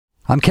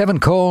I'm Kevin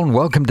Cole, and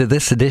welcome to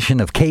this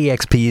edition of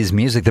KEXP's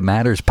Music That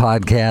Matters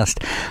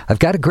podcast. I've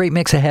got a great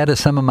mix ahead of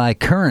some of my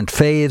current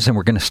faves, and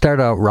we're going to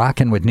start out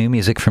rocking with new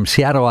music from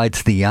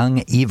Seattleites The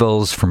Young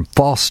Evils from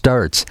False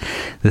Starts.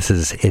 This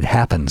is It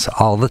Happens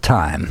All the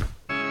Time.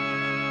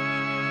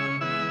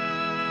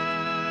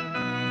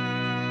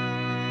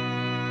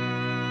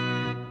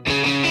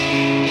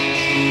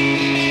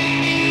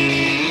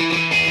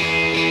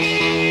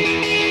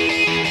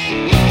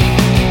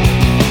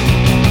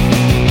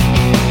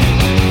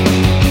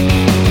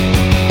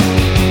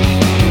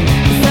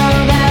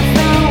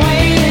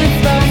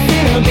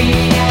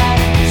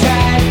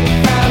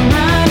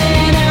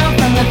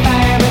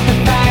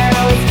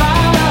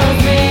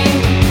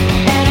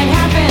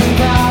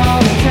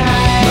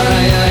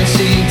 My eyes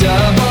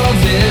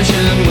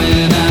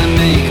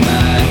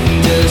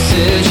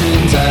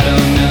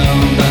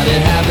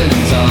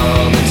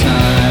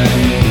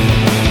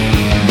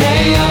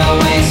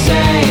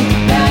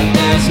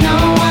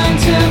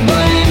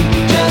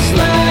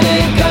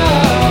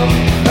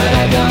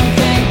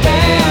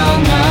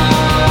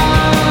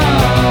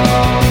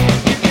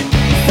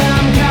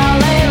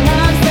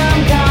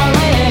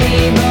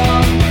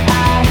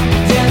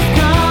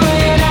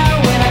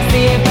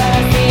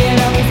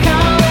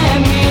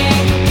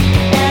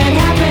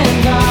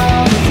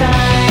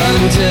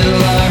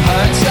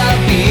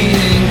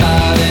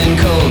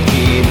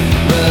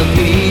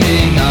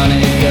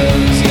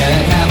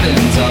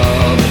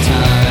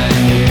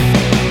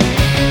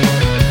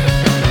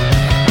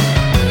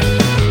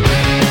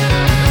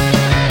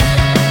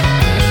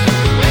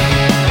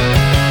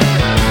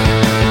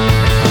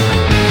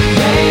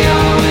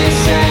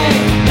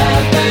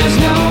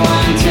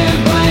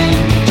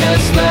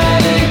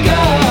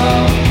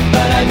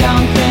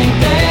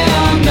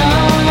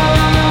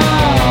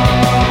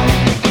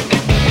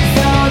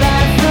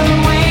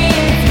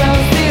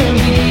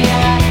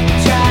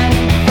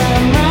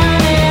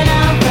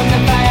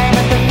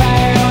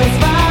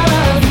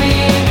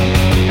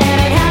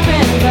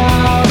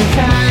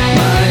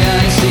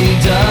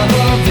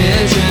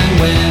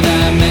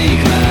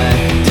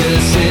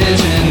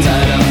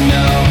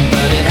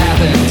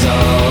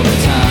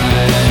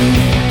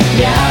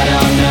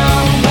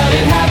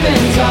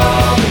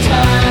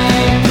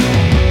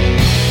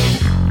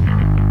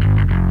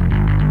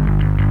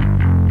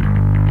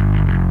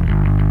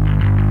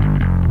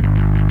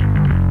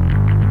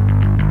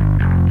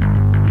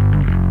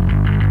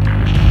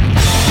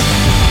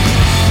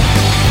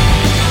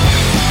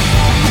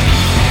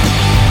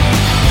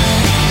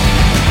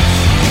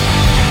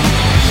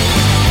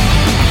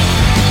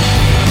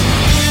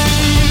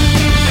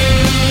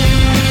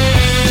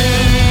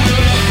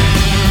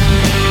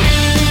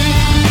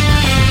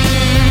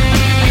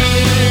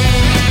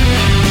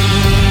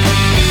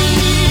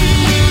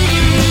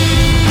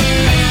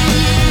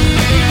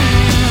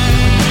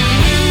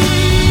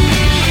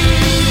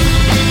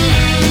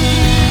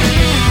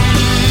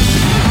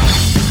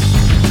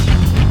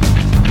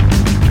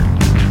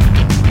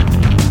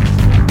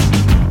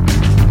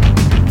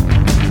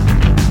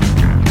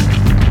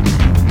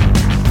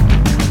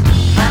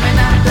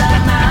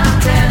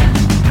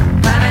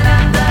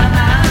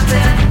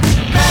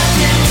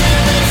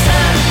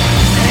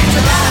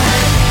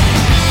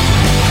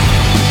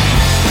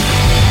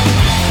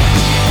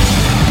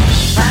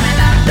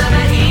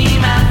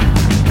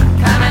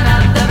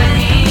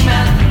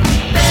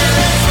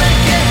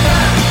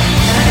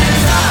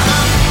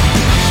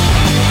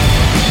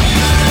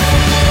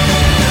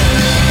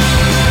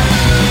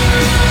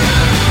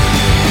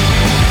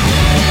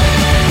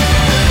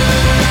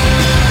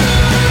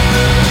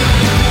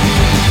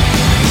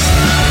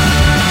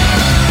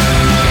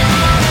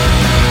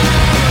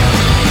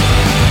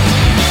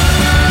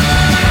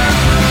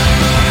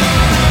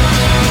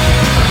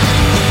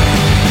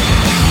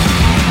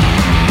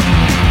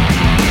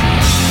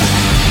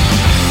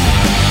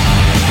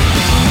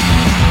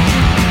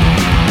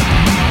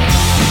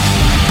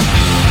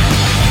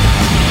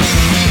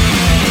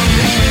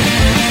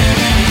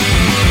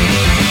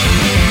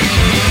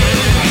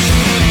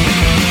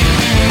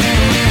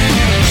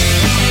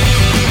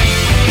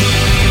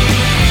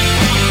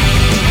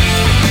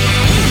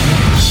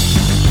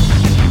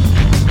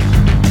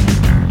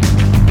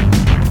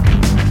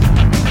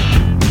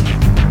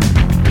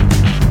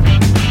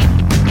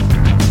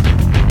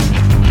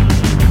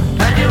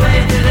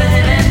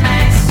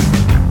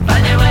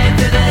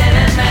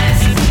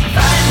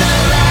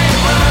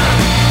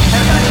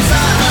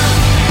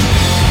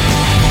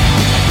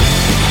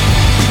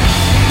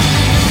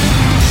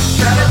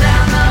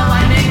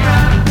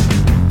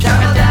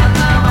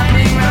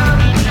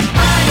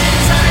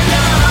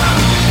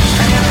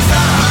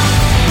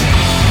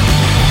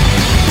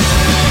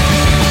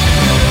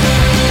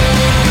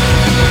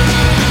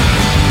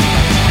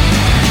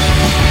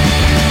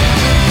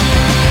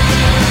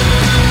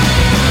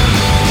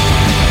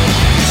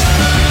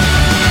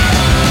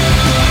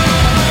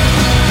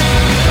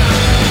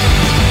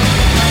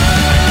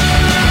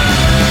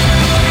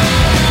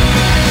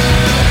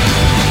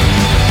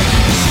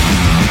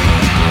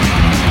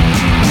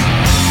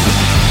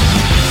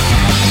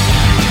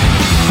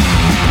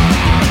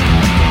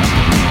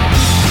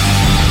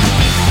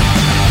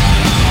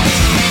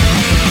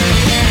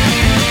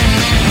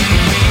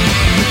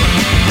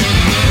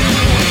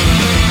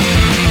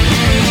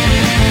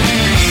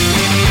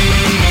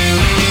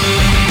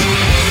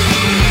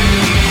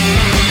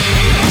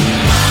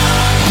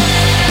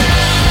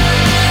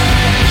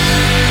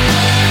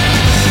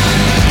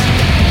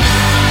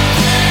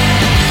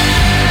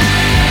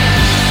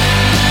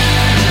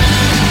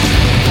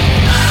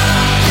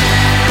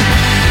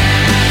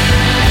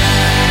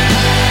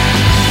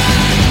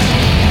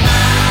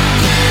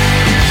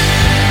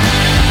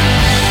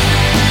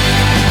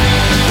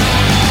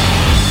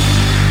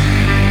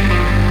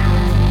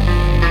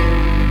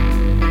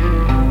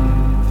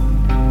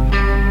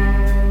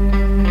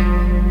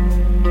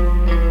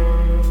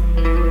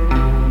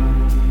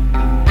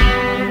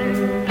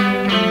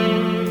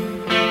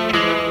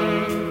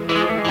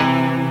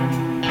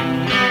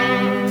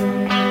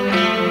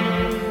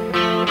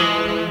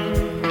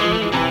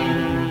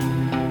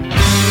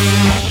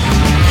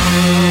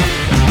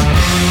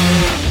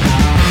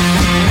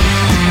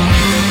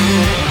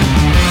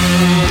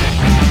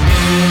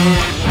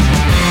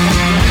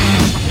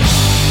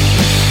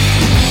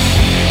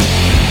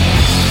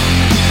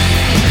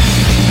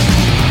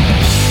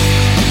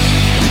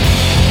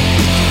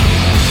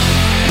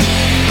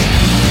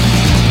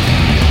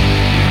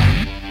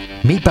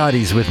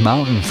Bodies with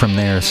Mountain from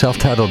their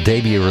self-titled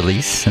debut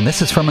release. And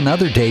this is from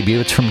another debut.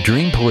 It's from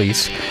Dream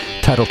Police,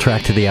 title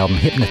track to the album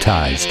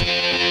Hypnotized.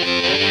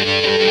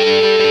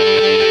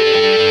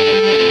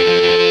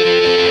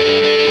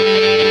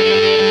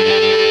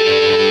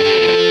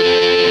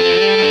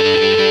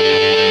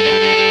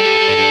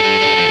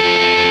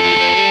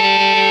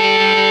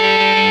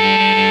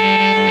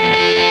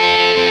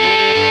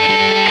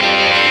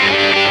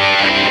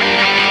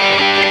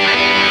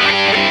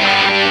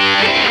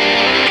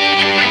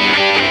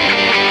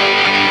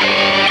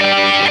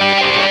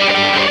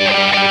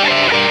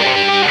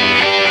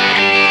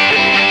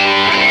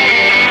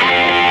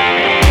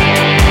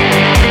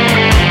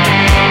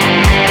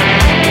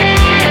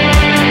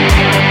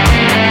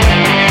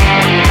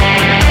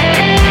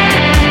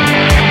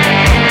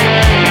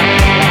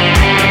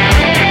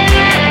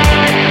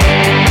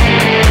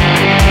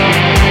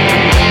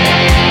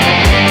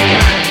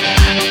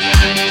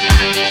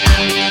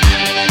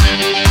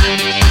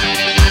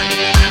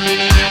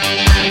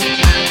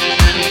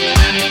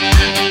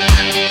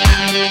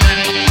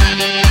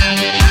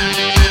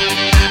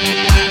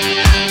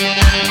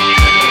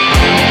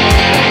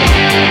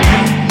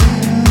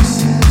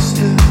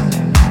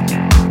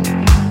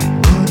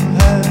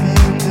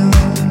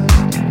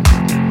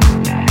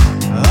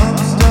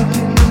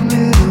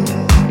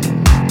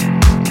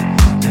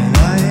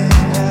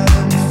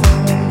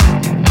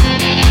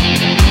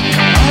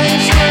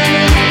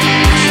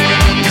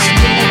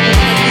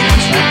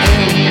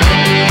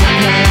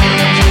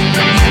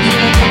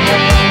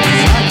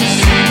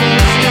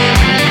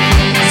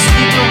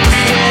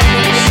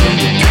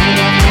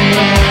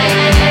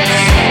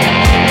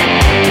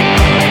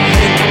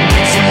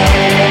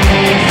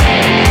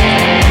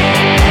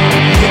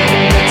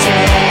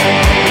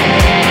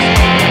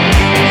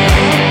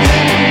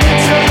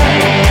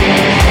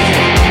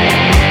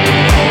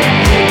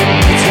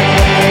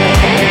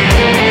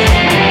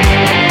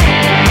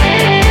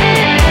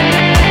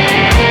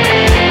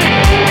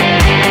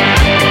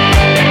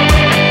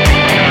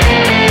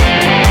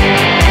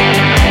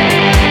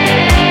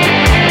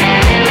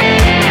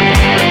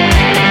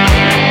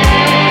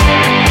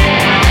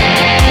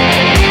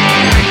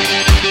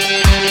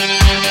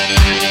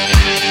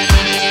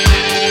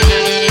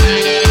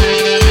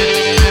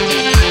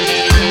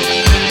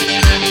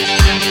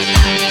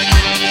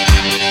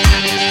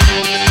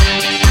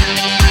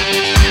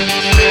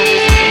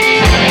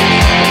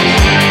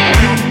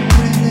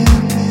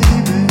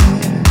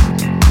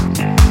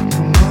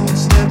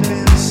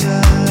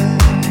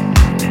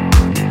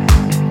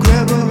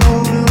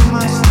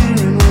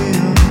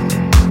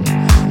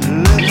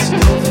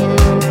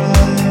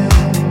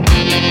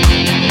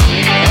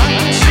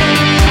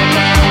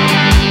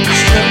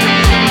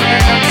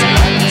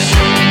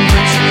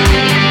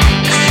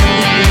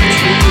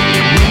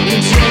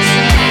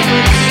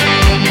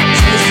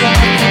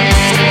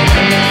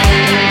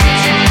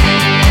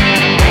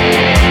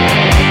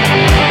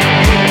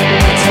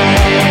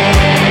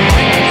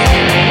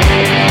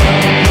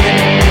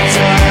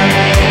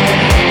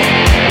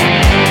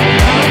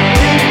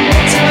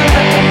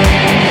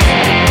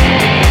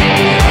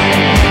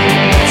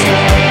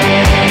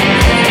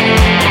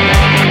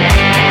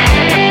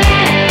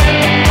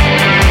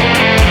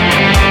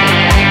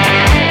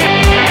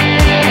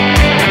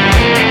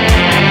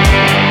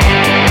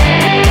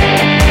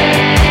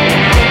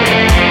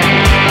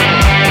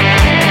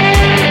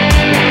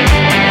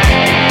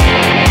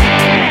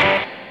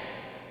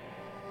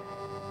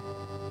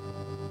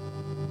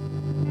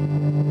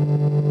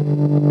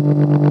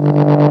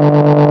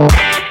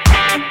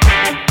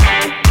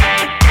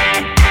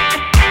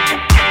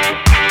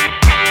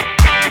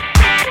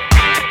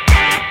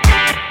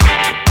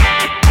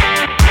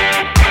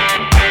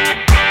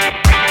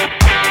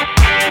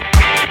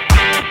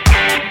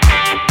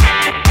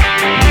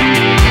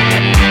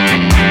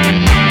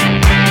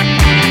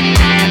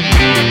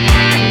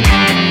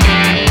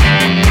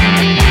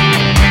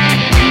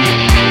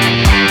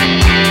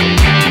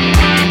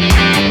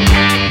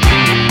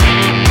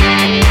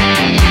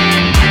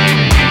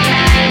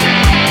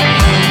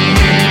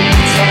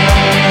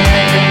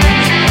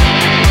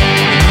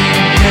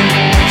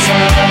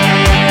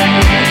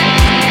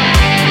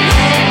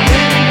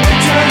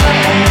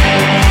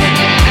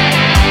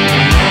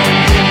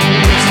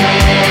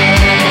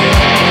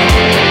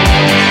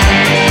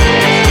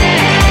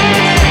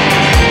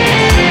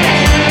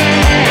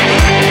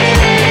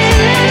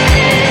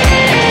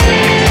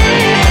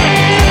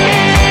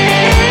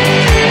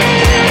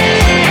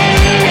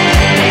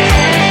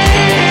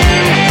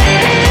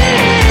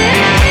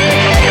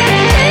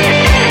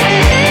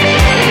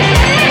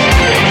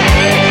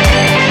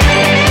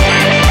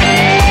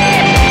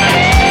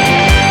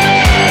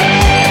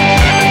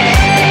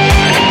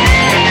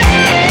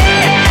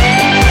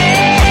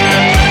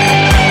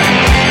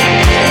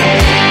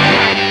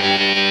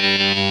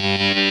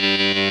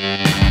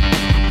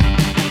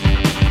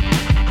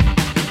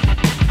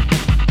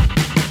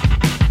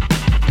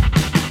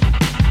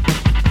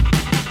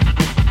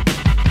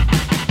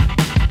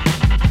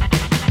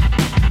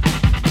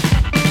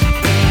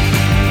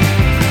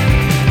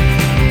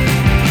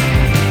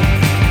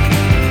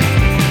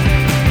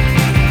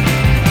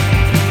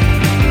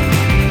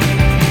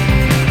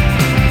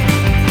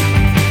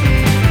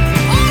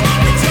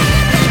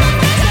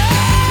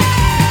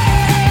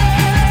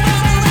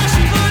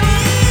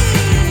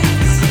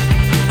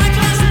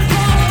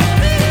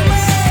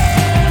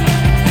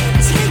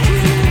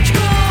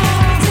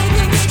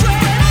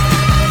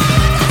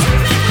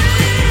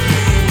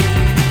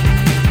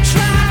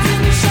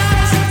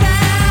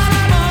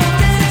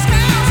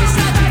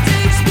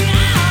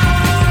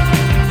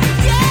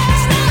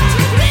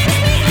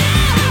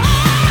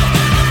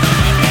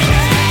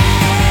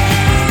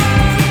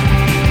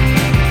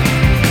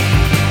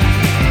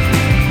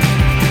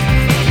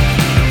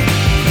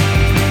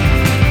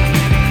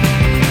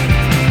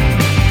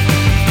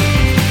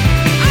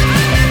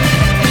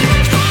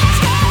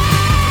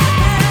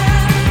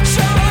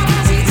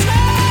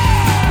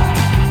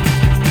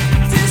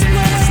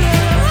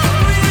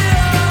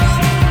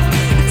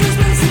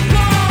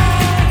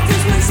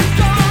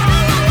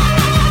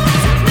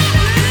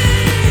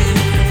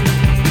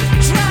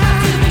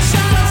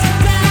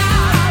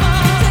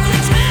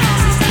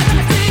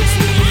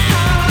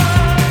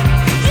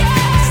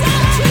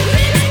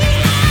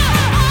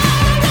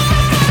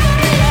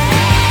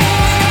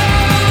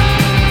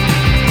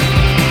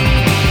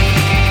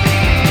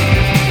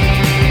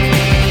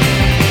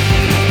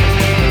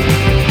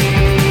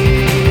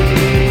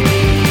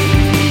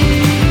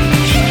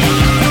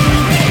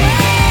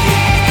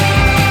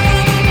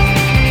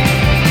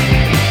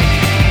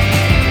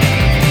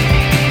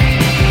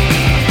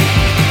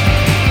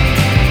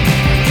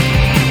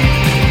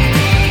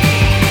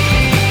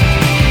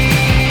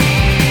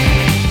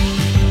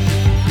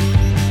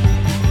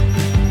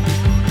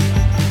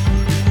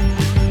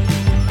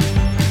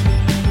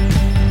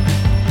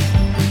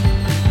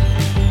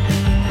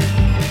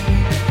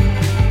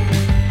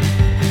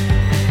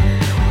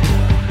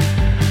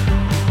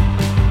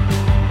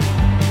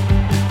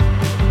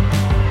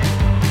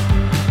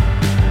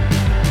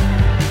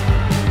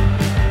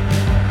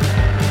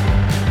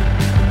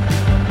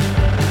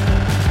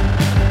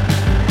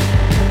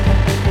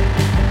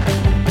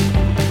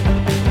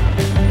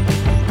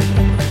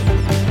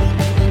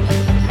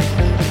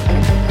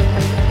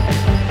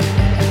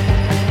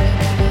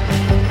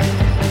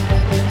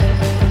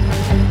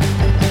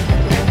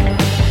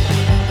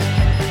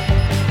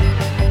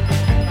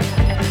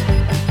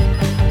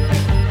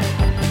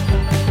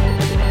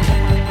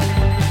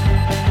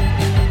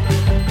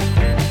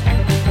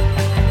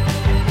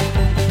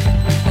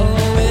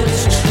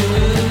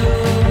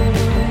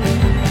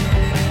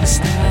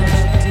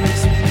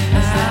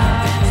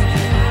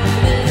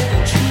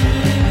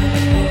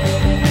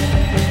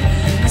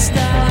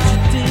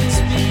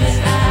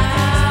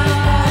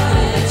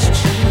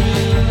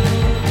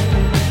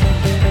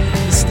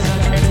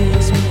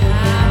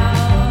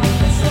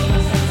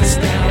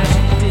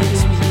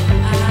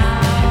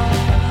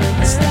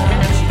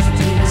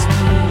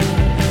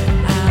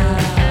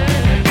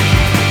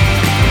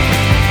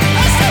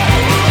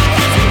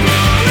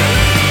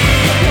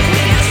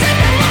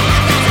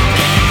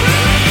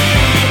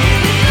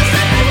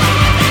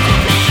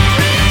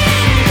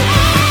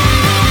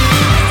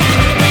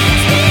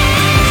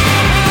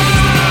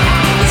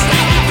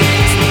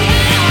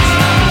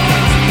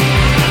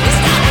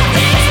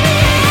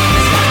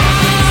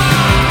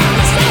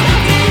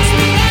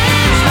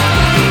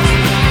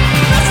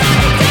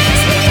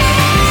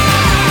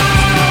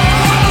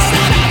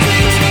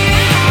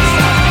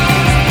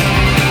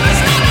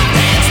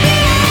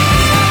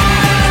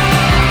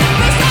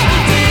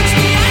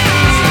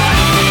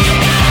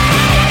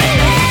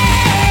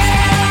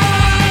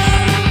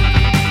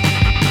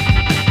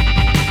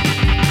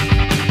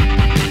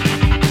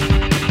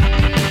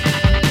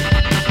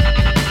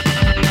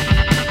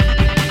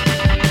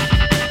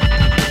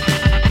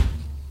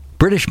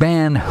 British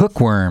band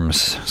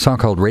Hookworms, a song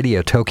called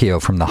Radio Tokyo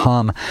from The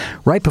Hum.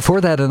 Right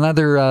before that,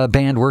 another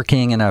band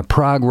working in a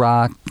prog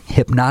rock,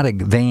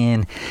 hypnotic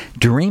vein,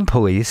 Dream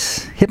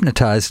Police.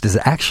 Hypnotized is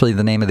actually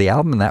the name of the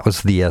album. That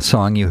was the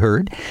song you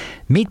heard.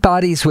 Meat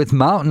Bodies with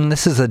Mountain.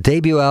 This is a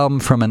debut album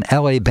from an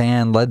LA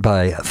band led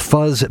by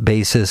fuzz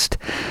bassist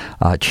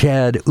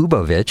Chad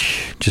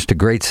Ubovich. Just a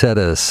great set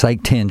of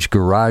psych-tinged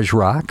garage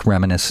rock,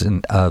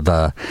 reminiscent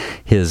of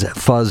his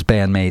fuzz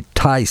bandmate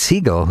Ty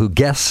Segall, who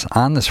guests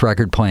on this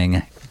record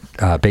playing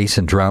bass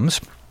and drums.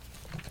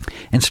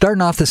 And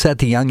starting off the set,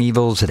 the Young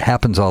Evils, It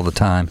Happens All the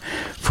Time,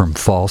 from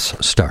False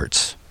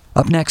Starts.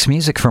 Up next,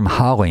 music from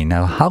Holly.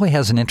 Now, Holly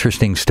has an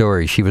interesting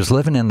story. She was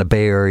living in the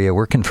Bay Area,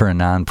 working for a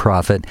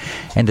nonprofit,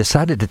 and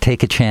decided to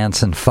take a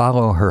chance and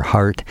follow her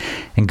heart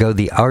and go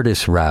the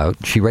artist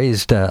route. She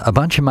raised a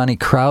bunch of money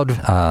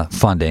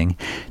crowdfunding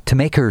to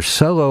make her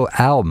solo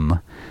album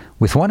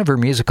with one of her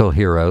musical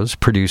heroes,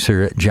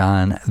 producer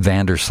John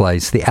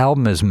Vanderslice. The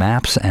album is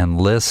Maps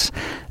and Lists.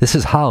 This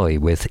is Holly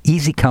with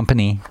Easy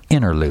Company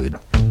Interlude.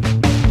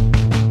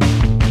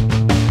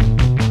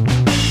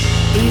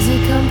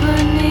 Easy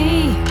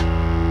company,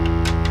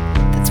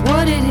 that's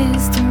what it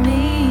is to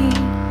me.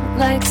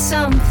 Like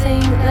something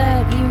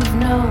that you've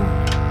known,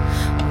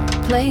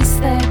 a place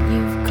that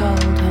you've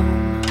called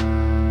home.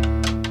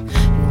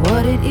 And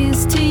what it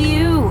is to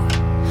you,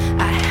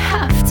 I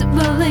have to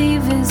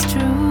believe is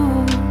true.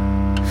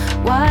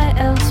 Why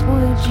else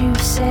would you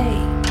say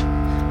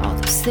all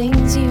those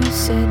things you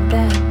said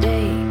that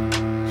day?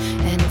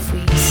 And if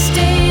we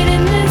stayed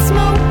in this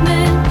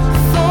moment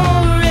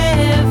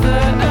forever,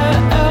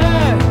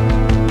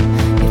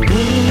 it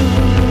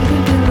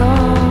wouldn't be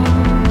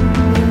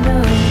long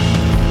enough.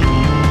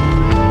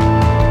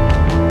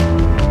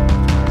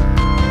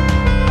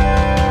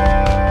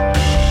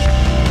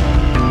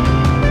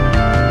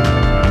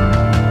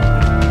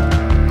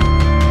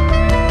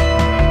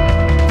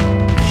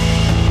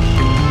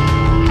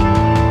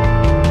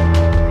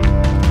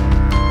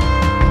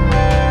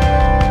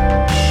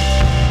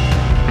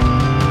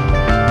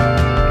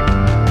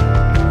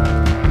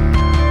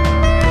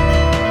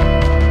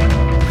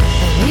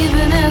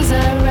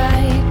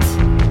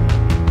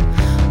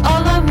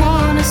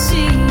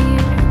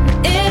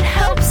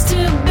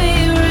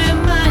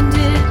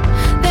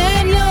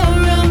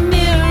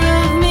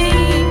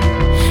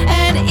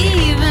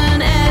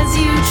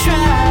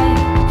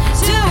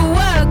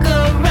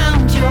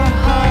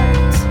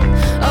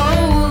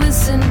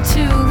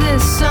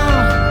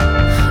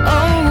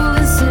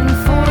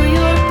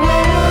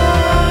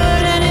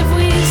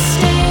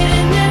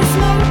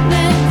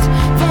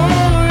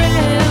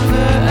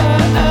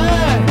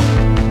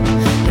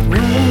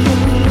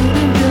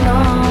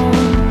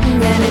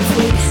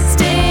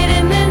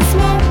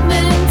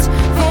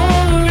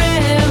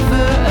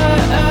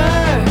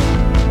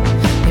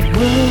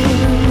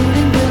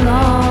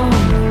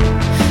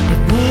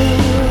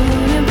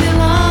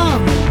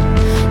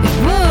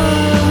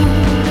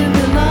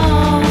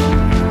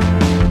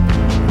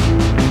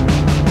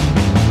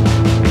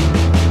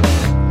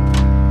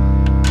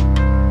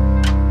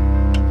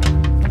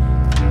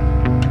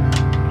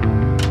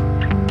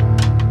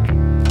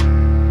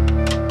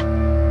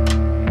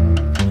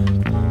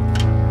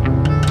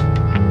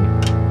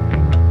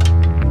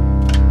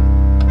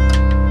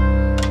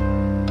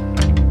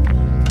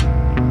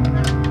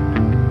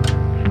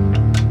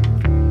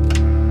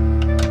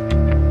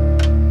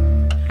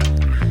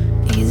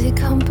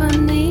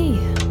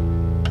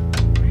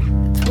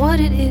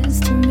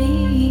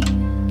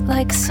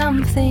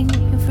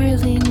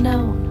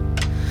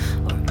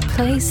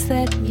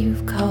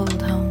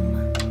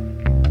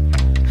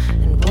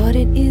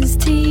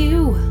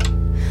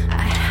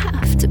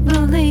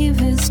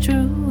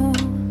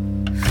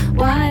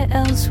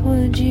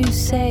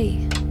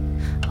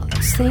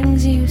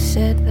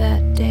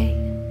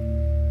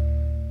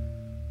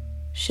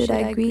 Should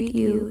I greet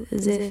you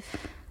as if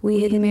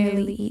we had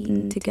merely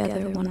eaten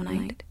together one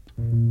night,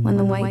 when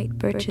the white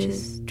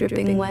birches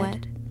dripping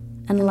wet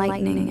and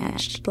lightning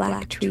etched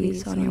black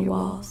trees on your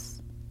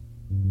walls?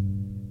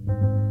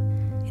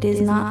 It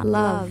is not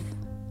love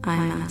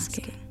I'm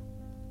asking.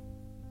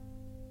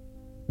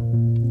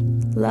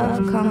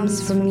 Love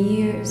comes from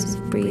years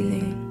of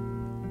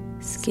breathing,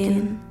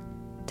 skin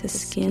to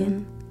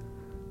skin,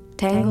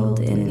 tangled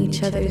in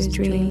each other's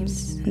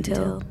dreams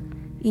until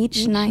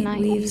each night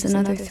weaves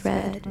another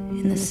thread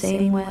in the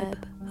same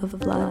web of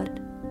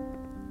blood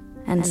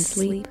and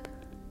sleep.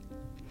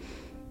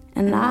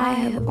 And I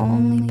have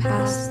only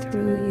passed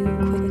through you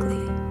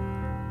quickly,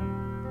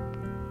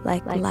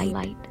 like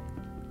light.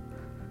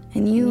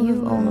 And you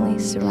have only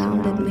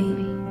surrounded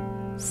me,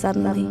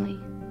 suddenly,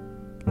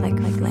 like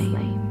a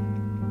flame.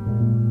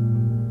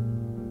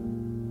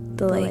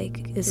 The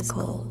lake is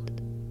cold.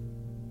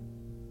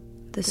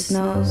 The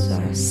snows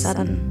are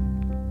sudden.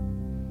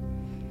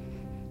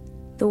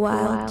 The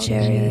wild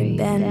cherry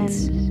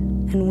bends,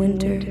 and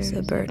winter's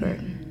a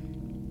burden.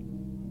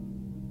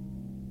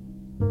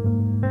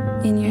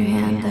 In your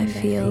hand I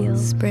feel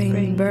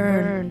spring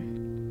burn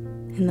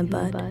in the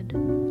bud.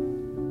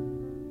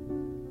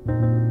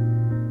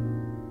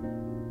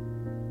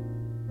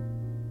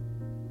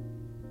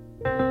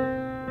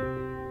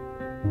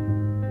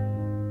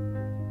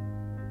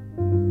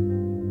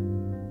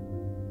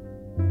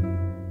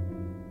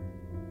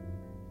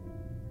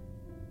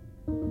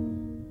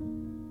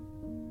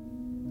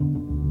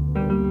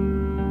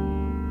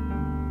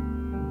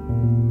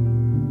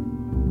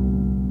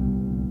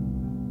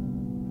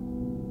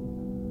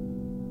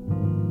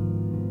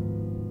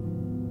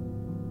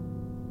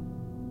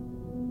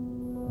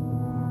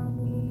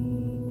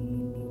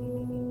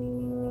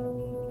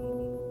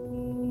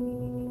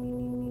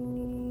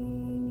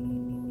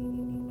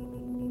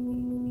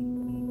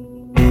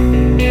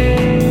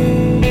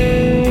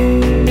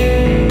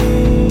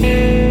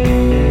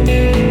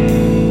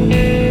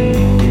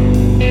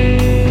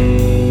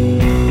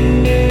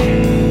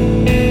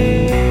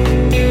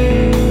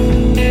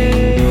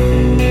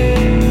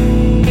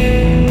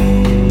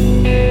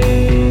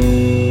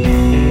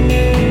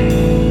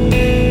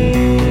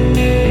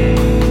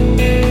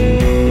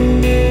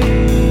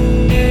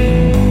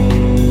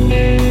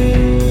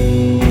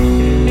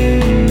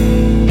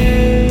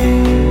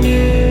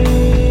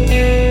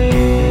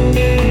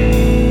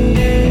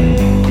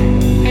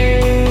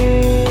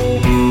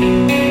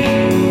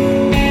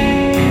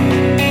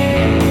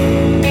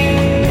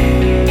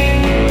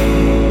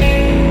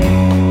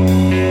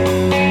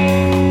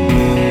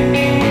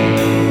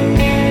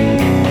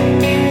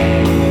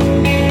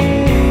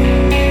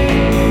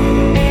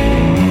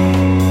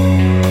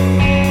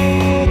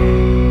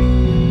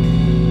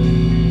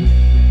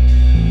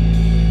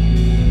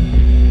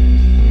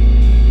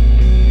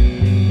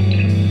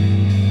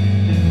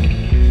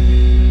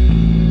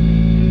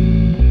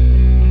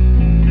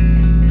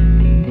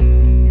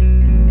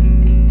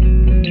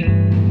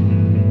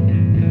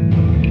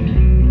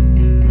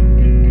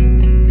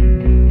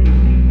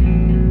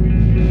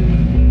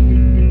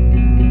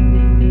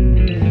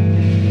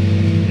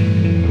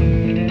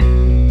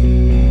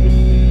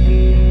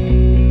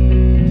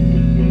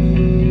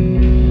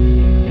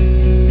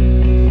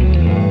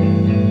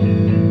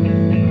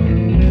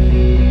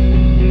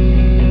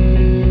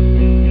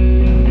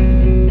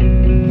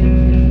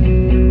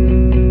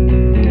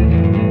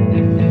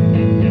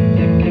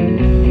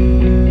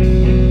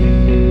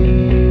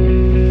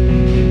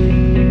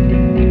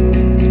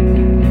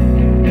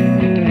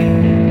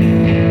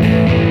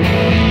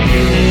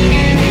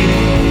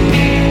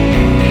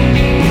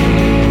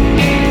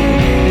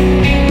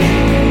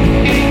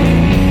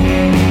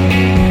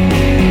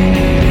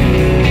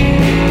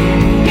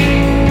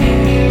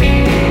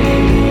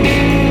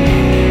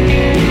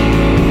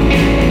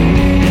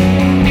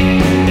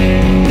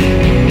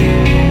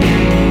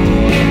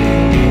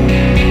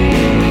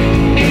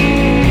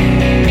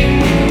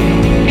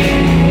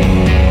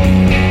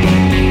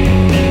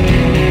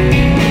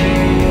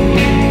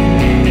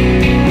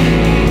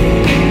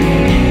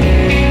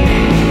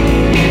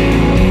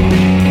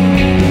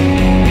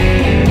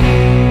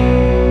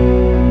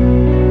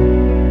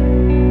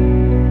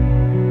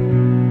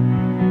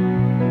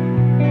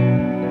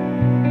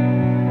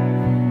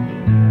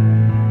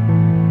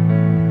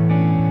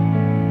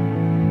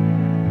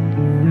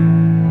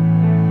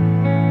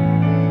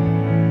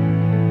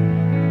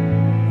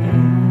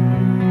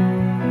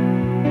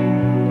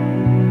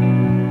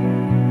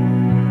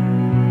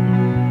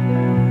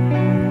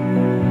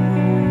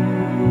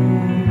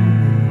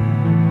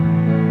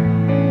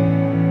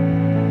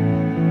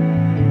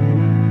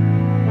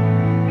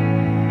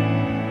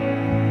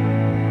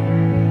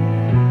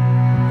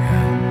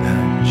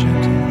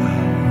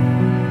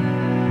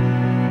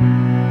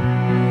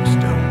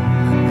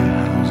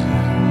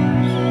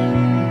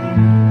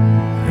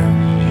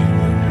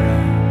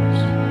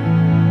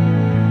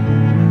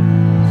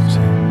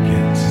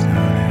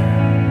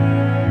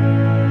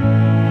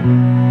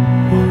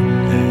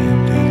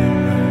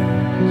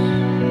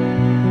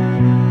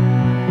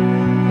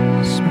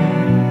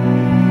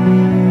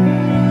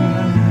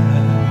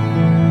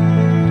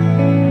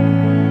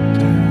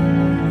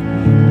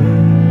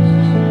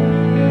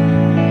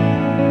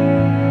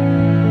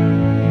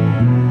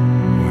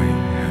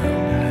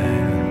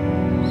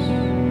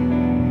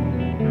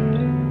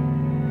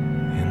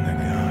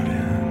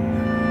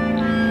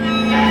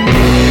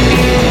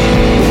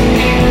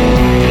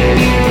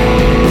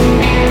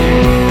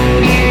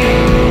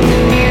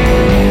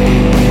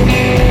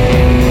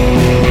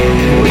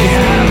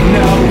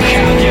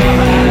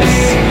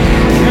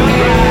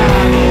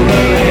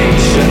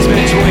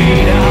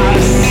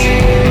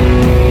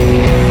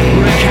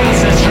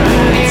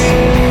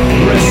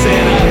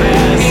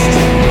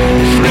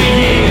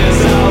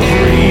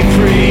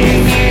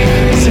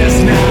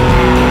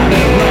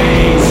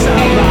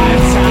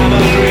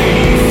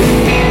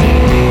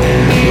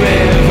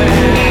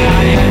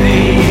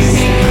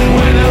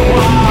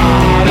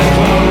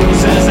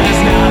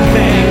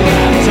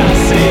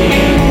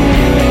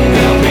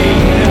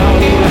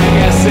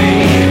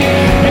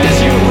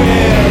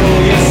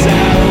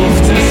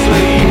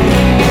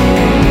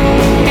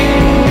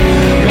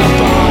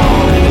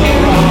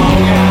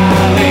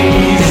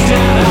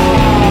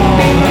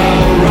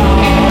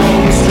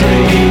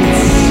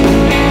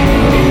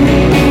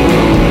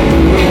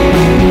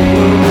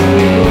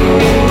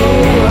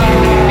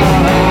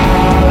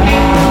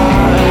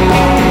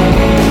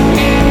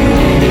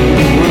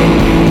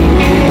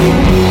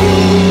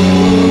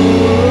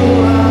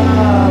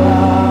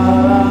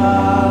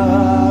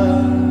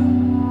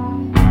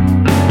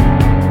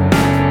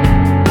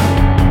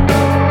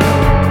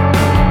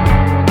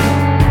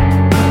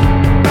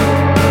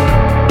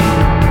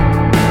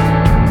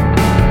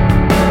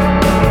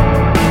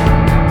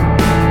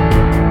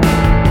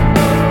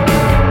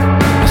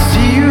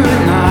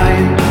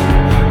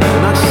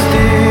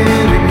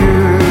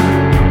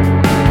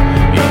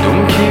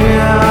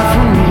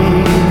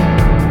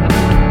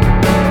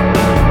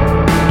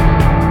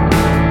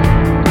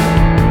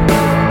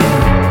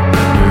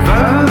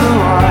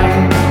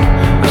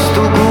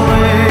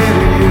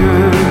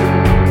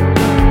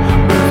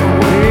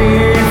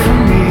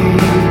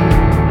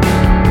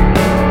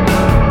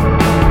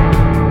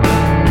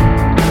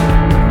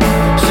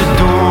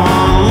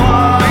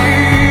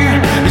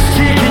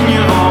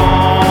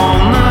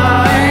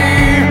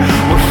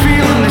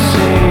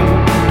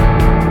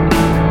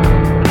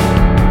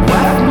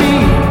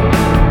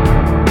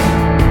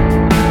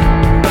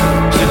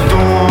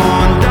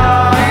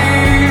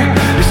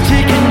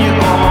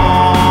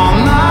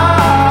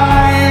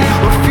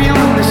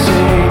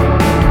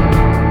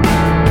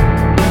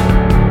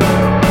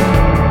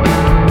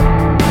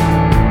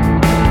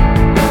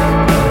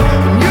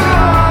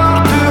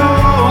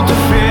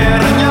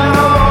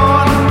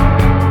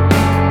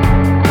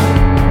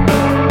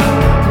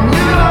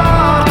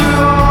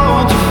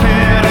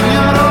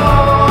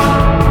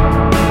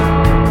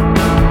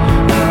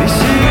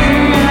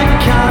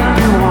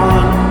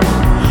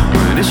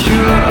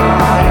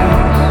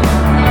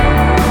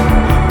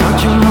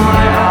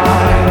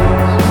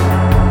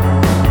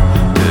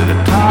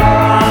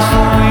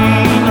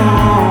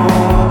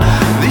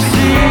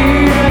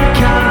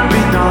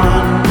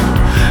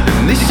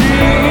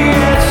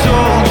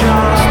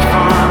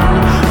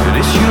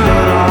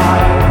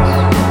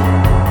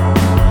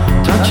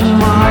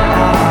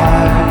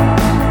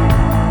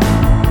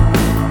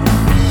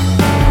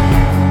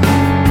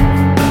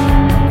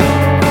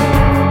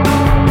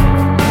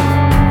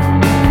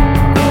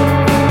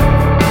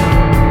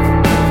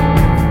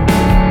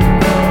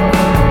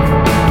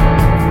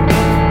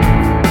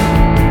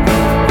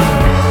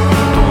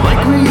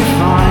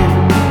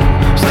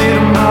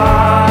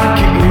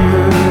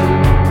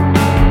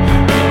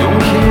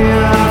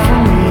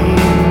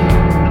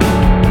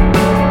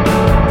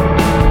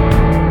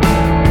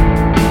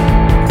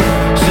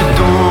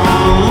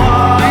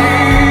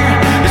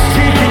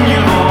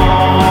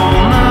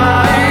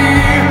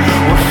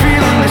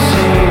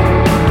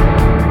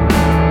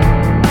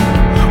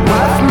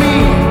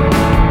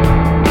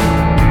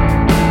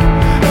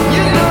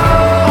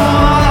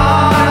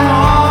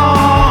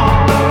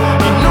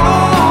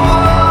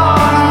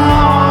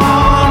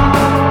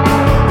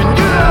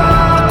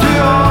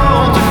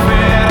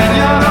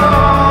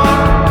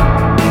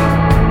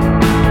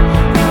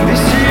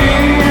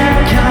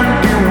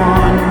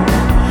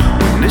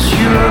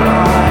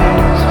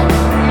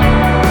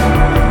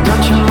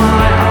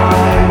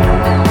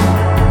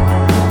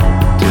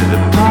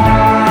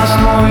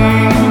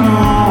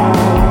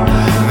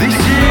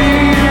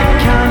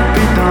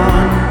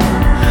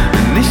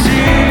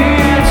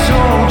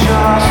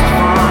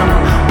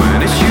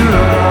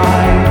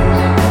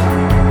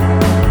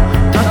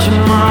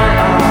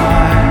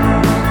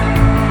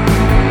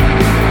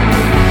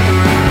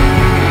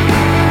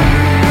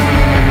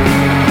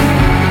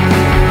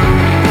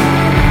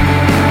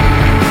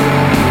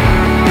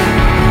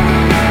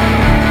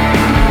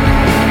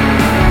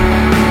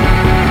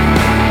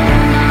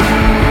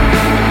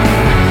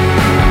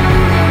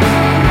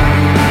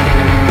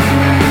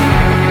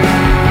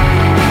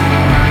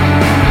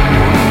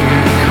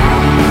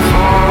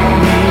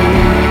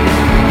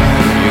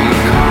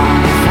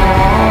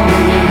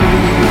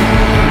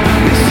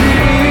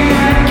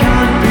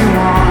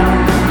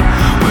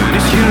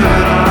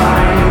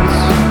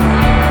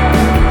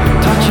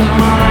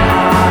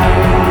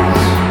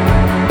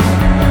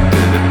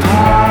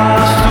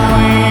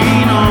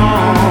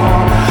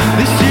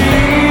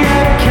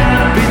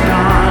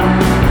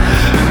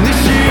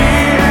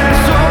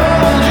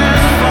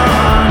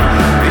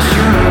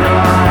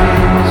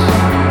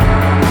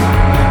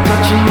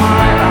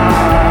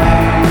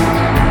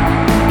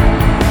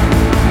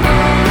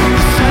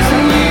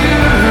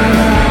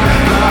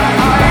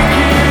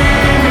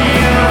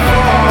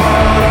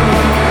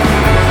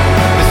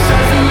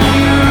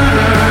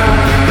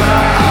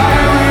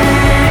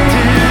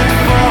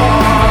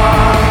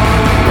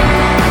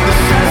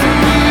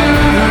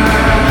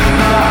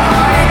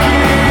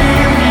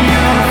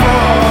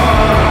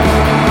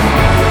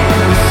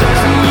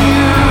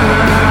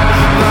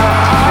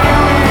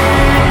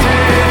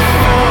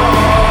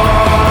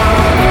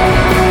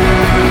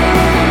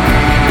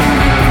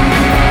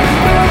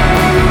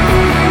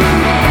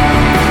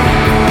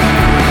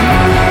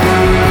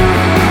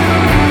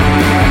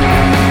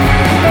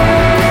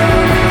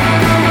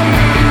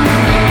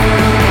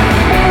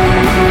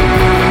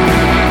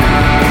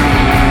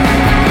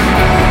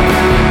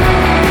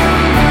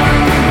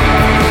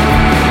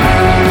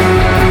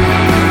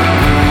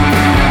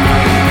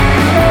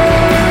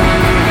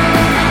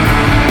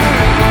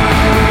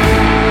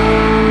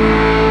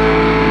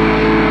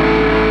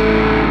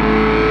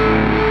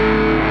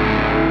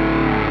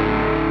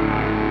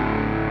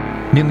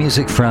 New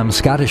music from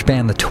Scottish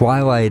band The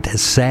Twilight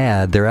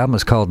Sad. Their album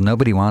is called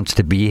Nobody Wants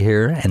to Be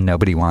Here and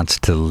Nobody Wants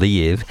to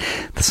Leave.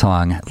 The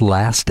song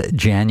Last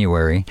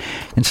January.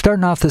 And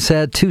starting off the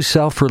set, 2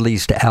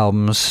 self-released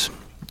albums,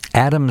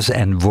 Atoms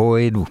and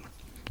Void.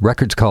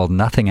 Records called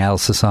Nothing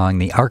Else, the song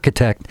The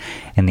Architect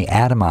and The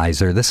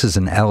Atomizer. This is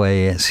an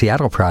LA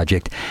Seattle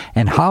project.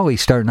 And Holly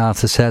starting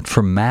off the set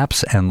from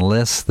Maps and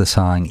Lists, the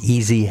song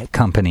Easy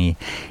Company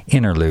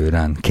Interlude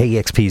on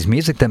KEXP's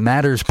Music That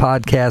Matters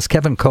podcast.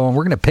 Kevin Cohen,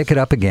 we're going to pick it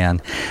up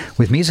again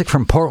with music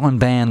from Portland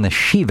band The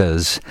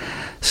Shivas,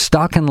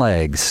 Stalking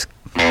Legs.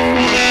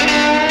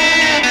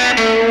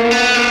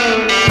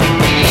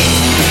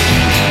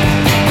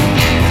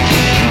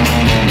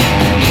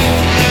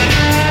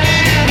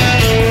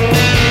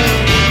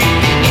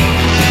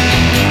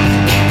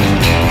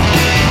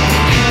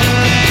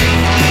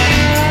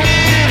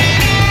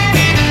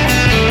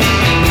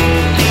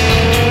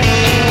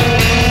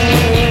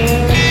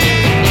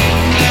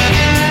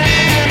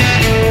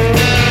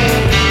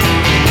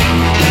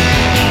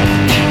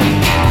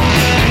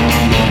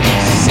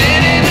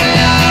 Sitting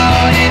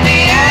alone in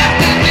the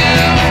afternoon.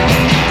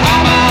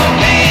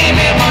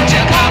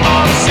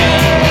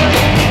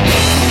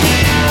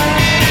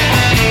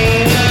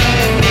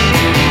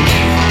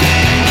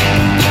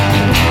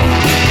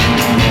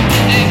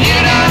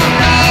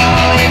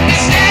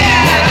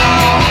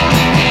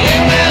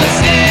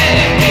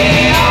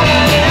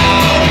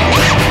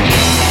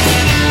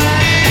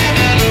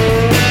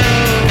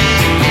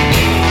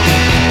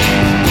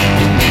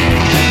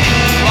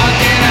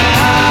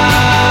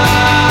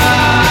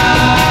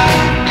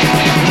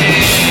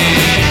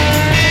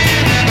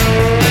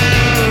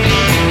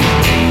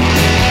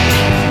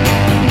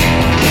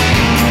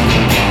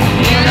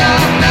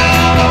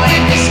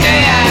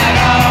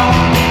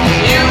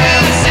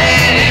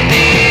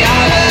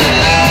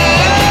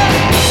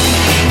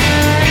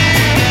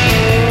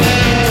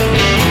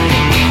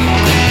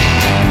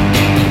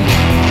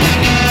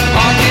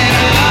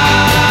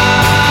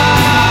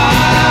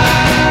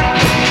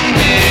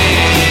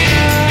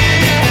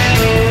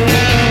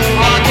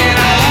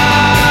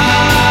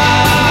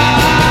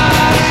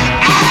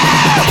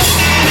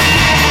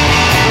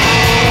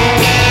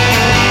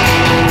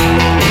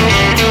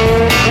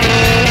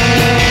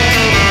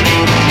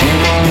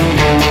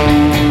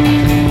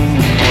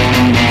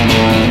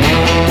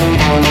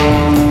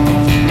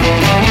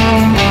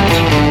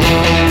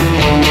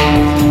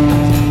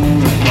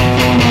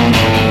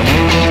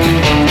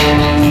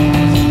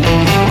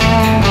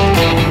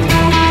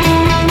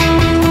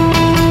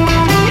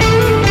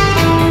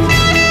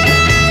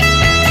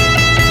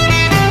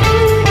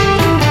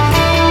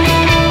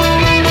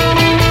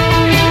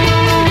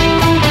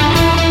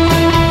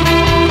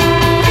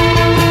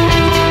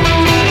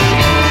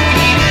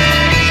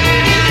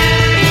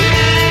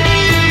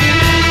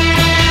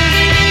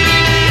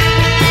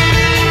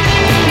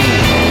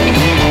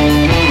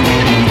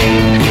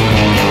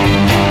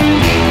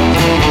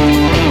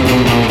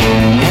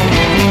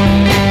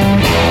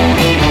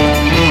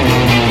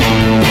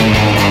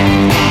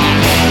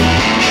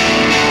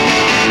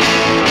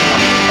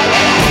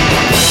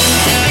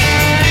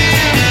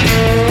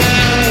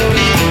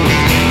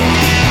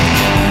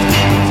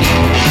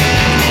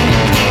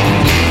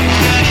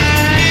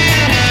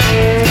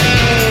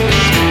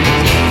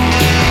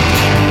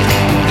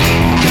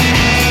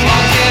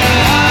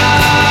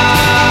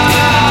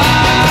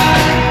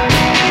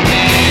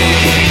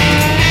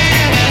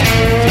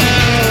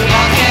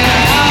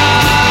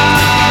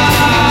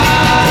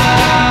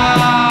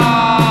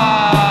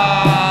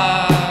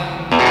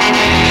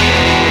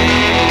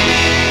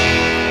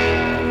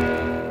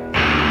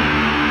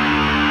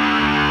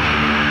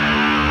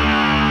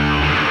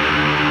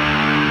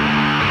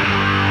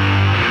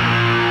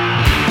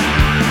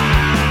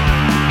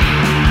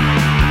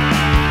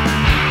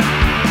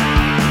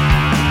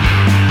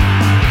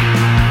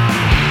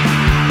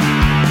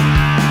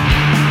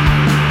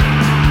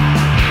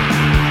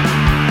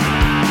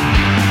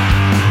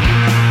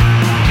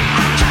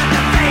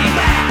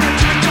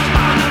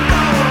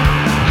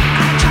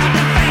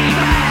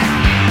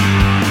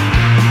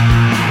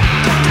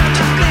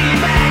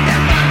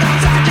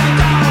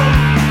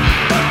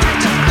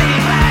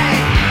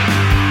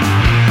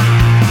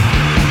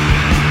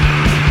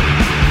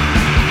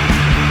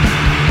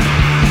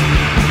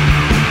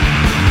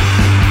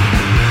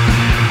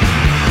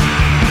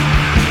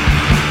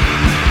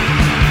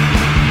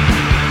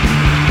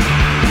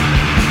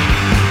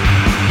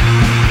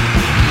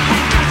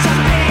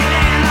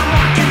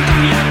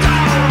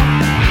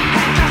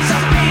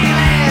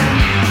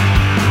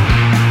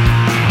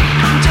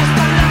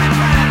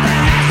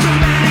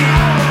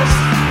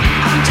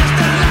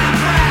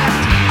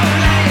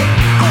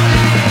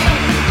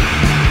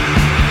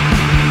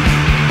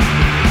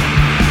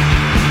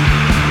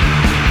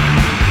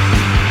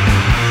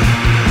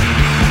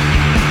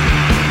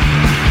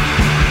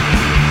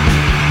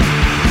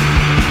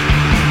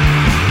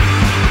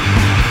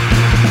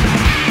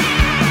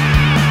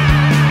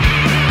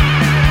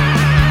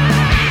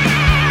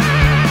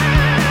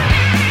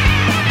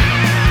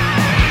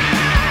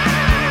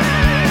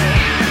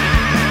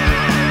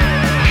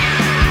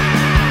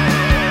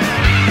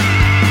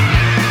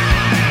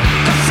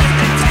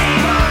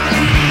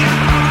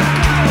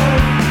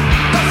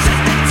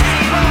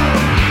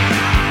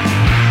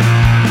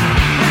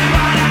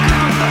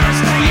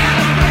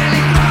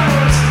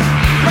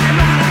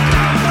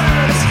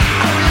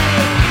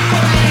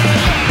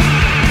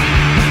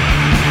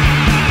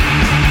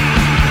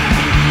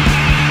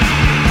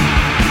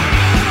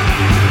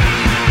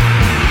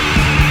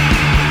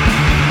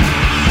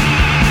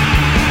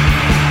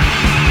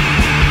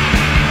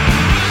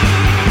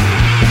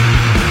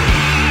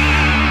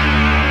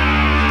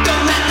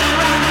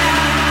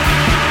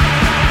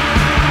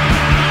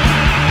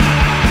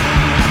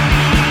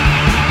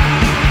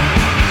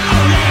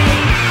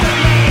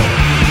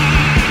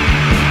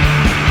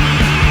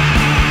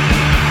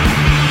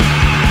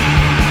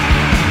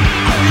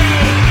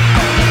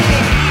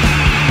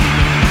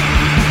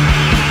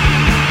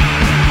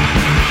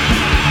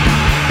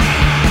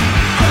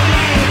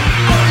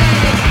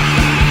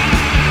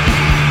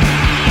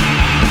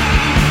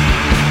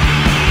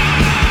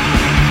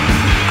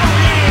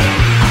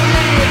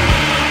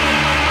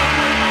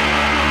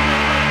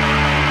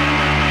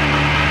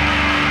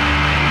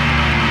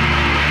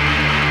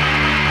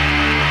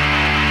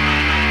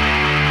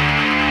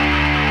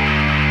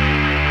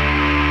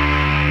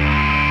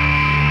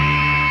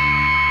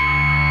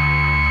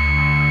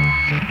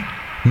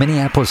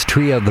 Minneapolis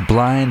trio The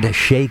Blind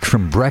Shake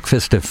from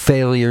Breakfast of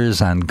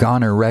Failures on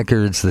Goner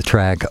Records, the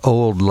track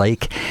Old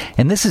Lake.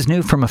 And this is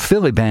new from a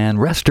Philly band,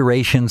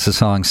 Restorations, the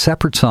song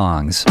Separate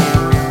Songs.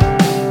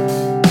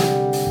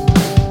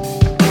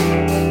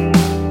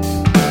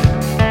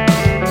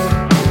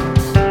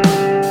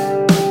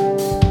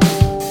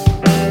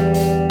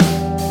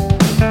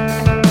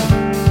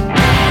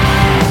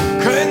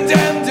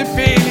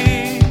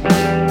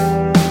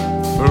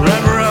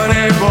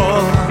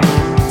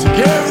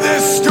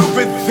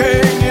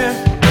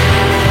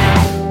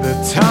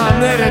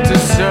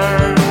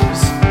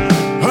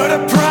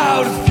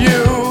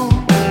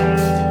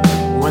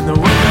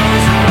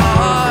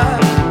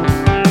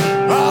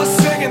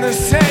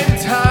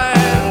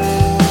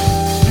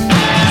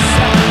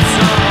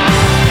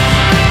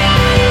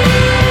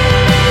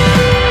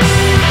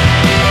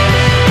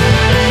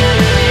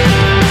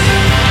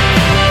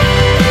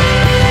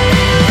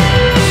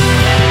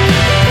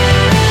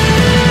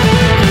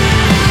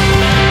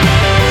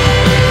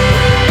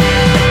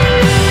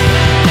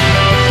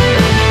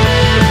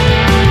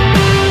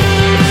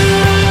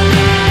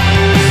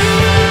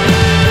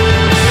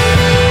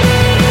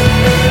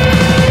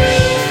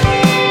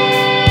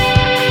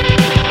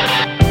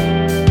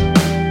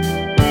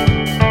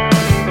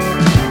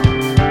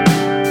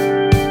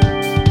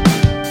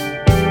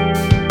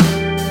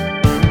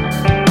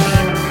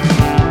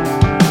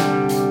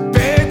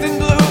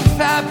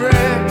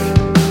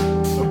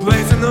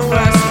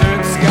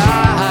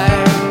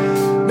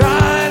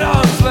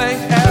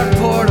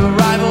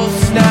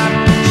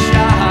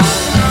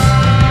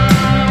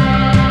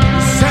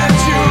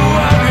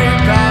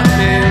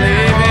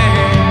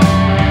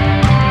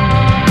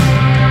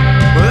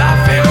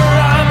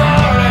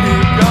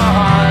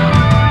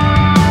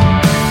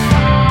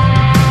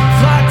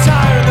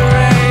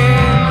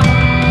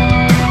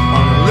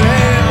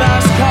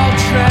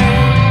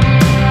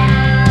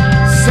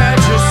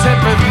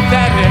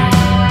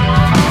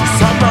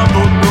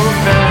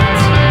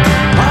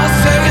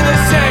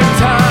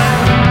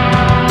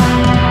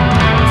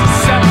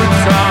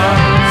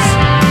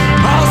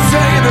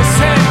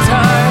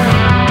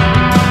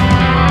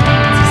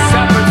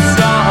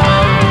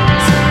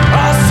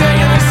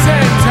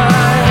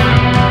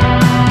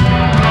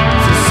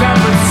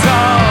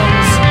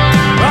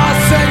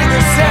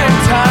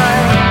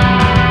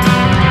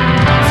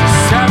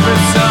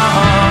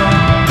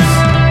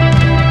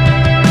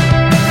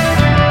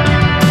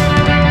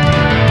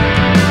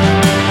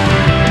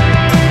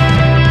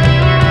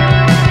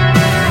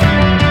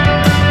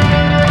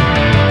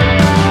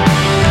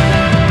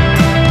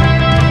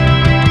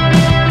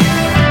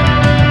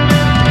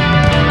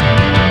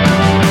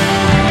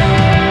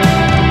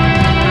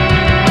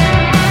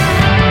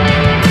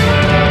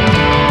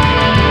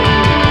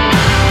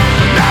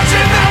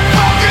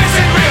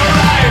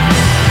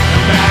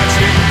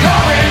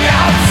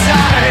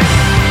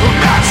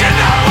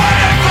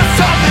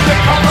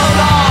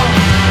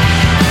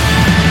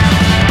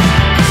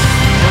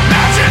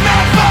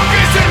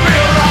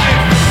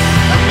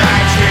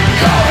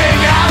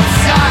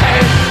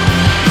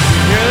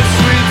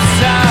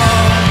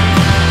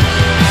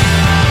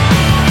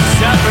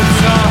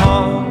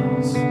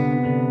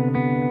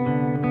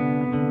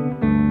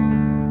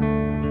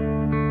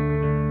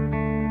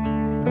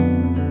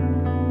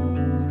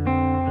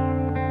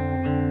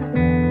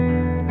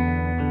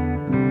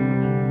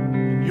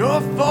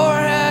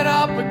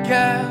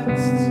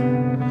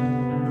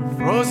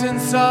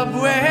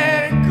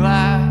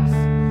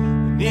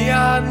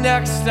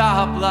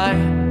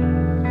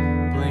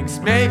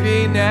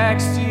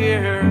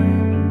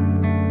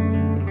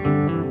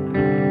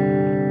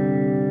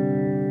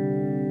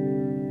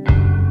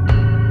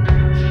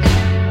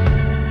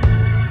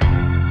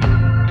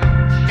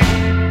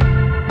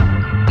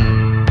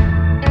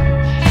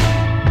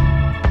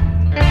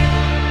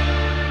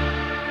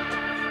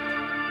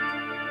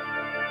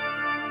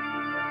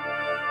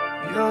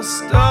 You're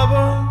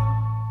stubborn,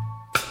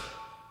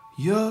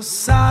 you're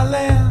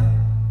silent,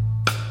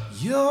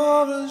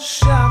 you're a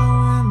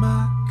shadow in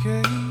my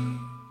cave,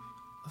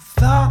 a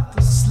thought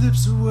that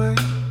slips away,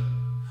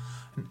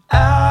 an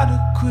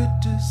adequate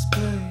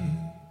display,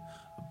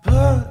 a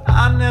bird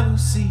I never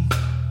see,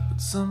 but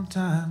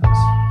sometimes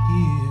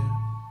hear.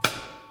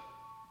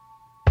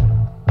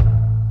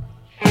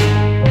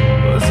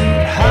 Was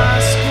it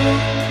high school?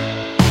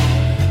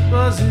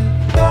 Was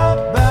it all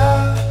bad?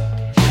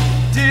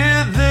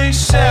 Did they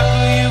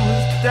shackle you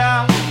with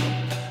doubt?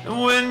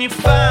 And when you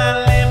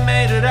finally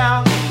made it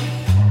out,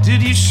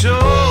 did you show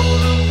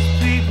those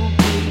people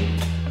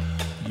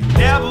you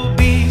never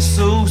be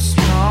so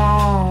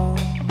strong?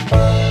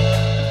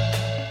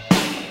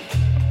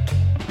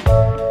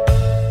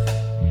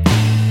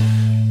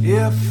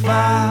 If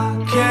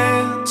I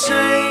can't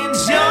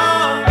change your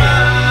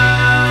mind,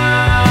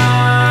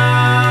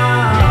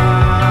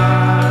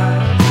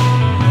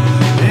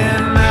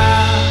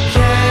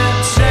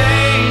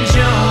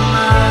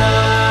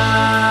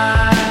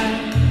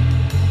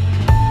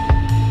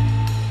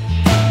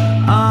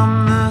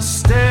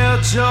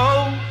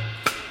 joke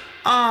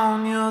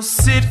on your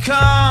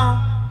sitcom.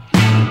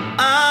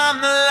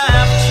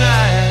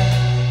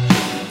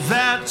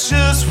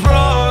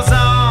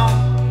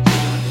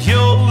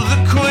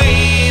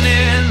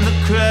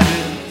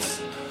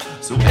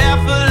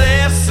 half a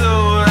less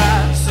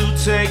alright, so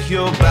take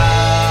your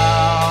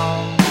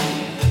bow.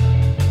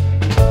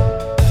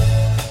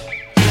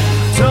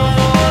 Don't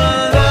want a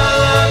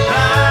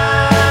lullaby,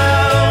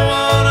 don't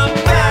want a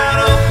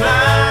battle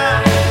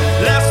cry.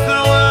 Let's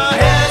throw our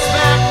heads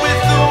back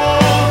with the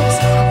wolves,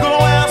 go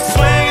out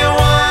swinging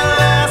one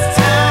last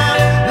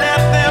time.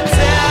 Let them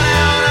tear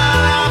down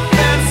all our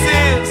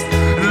fences,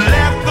 and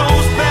let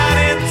those bad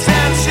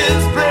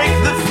intentions break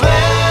the flame.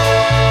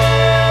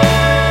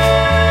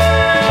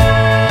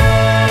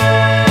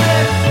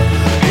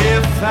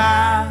 If I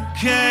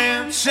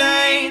can't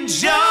change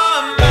your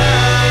mind,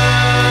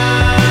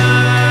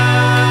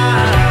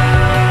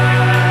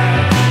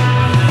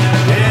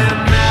 then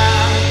I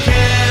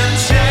can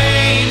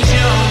change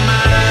your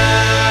mind.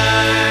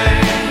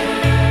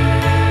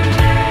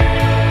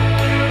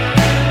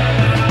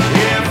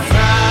 If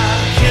I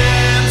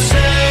can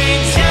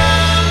change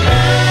your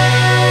mind,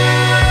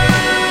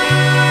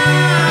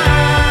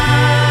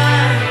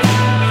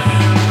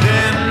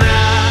 then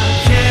I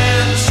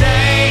can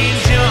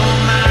change your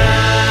mind.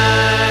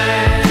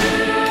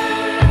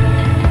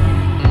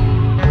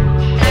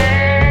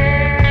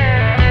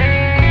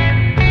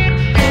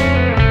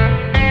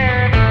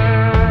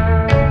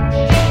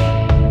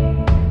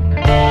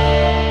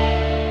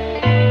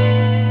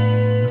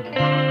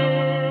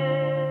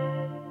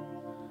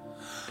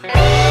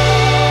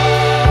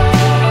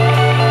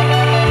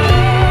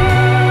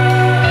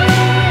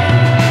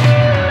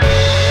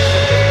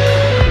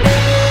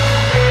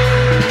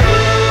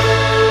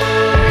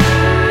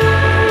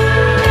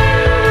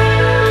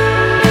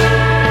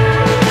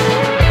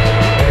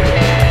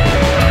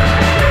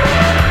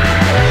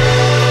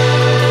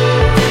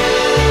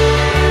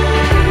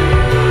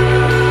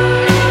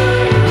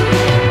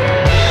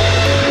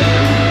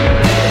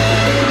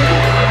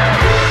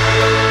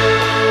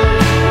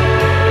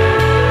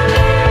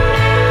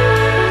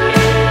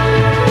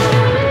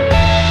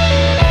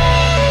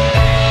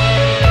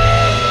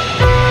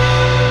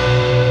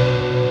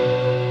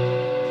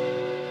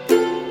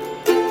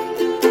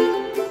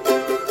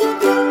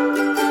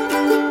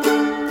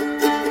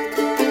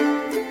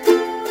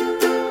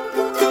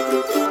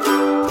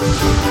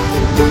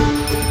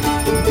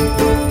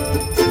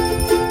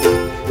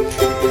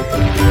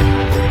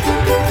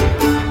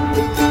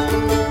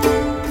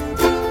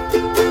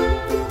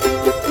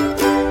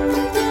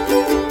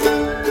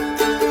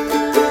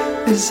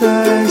 As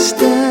I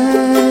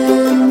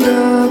stand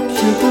up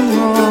to the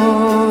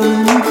wall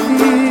and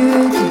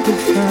fear to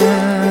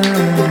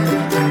define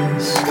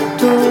this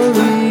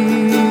story,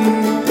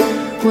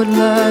 what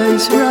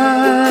lies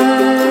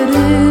right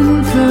in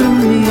front of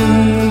me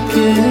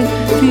can't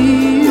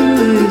feel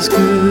as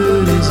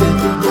good as it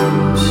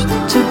used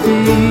to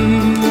be.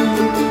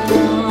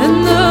 And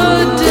the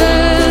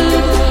dead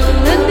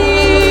and the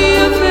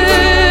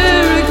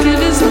American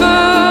is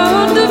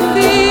bound to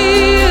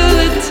feel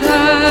at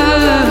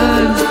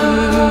times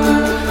blue.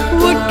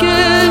 What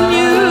can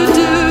you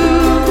do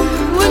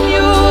when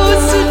you're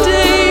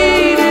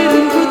sedated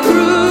and go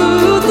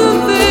through the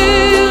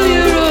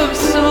failure of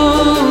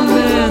some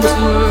man's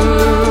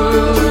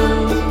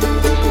world?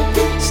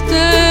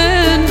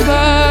 Stand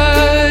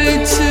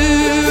by to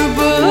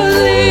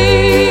believe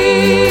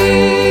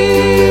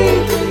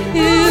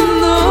in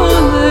the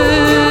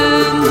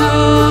land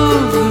of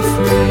the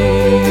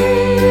free.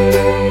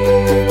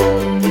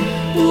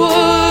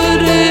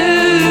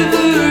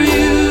 Whatever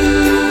you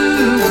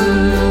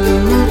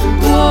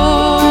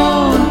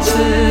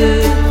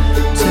wanted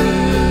to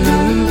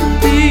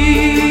be.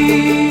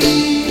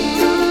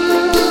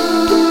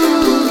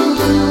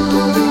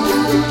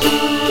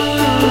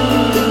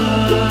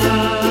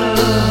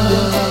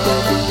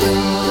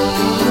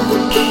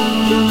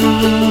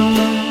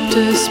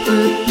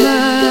 Desperate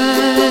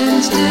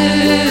minds,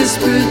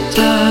 desperate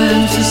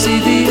times to see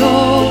the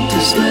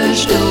altar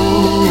smashed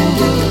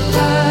over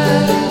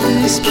by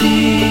this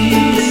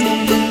peace.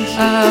 I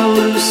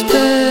will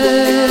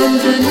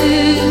spend an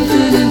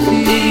infinite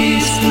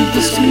peace with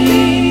the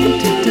sweet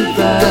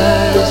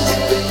device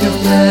of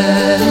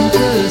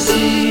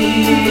fantasy.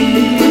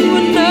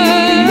 When I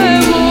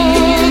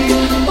walk,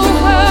 oh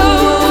how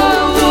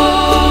I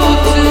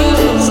walk to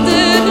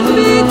stand and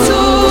be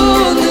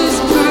torn this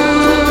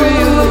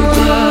burial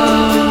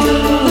ground.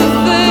 The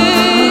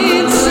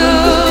faint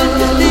sound,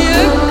 the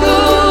echo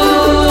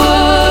of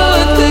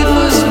what they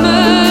pushed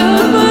by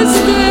my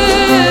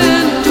stand.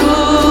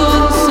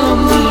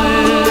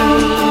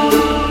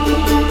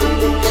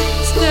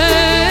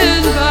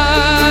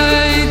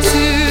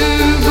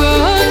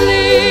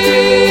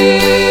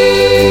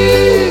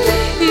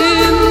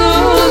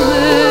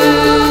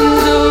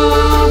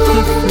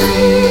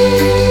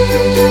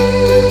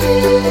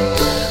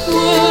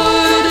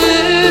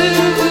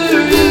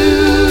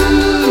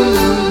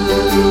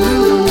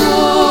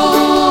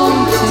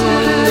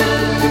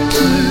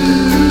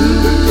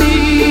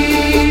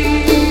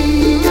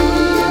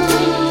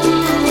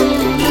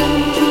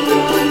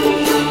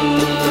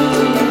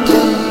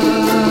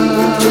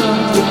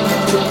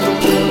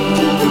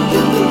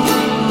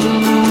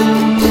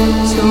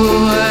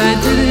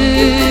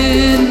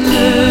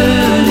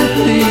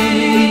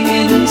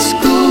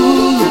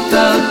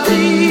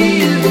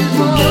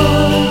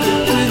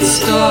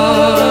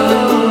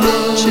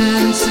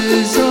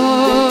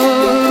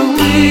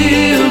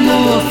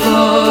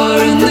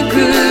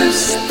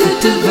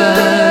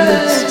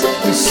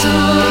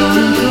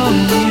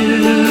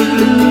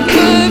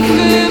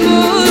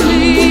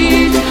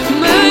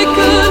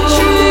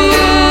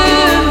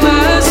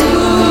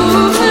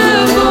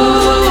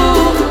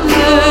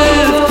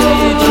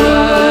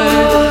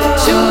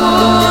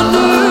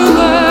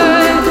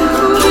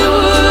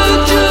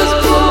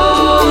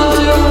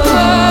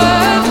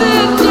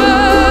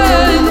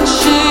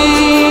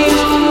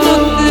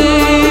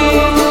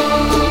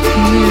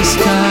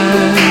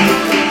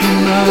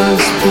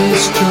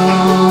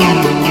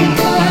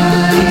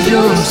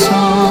 your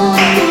song.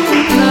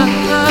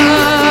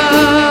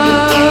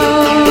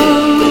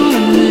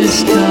 Now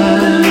this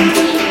time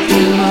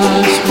you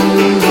must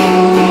move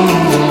on.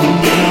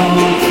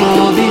 Don't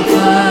fall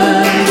behind.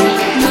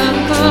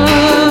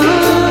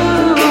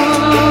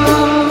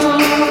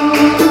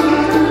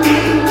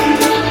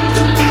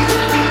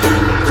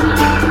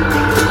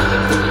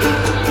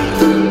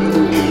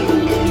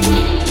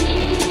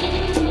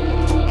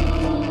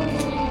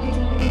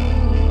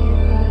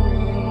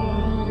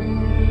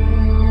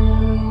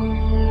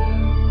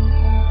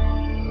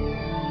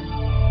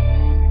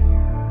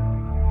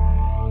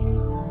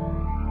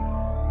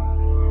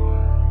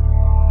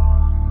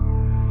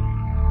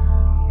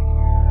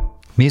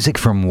 Music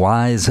from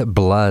Wise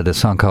Blood, a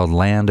song called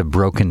Land of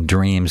Broken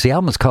Dreams. The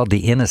album is called The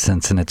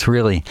Innocents, and it's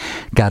really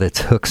got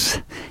its hooks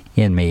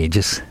in me.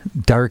 Just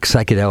dark,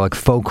 psychedelic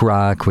folk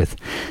rock with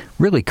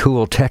really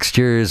cool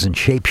textures and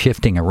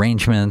shape-shifting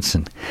arrangements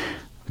and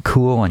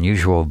cool,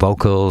 unusual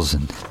vocals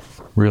and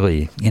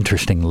really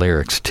interesting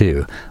lyrics,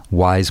 too.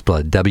 Wise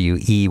Blood,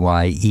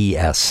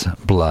 W-E-Y-E-S,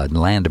 Blood,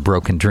 Land of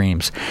Broken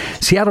Dreams.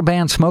 Seattle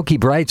band Smoky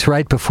Brights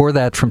right before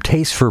that from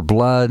Taste for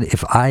Blood,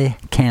 If I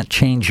Can't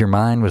Change Your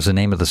Mind was the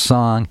name of the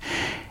song.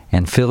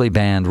 And Philly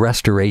band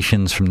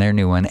Restorations from their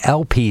new one,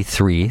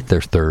 LP3,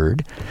 their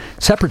third.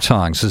 Separate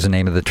Songs is the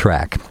name of the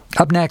track.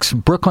 Up next,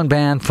 Brooklyn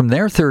band from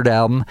their third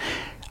album,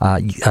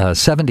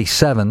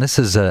 77. This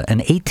is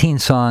an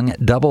 18-song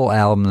double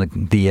album.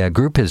 The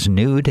group is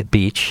Nude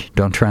Beach.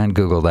 Don't try and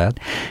Google that.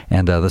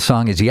 And the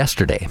song is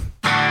Yesterday.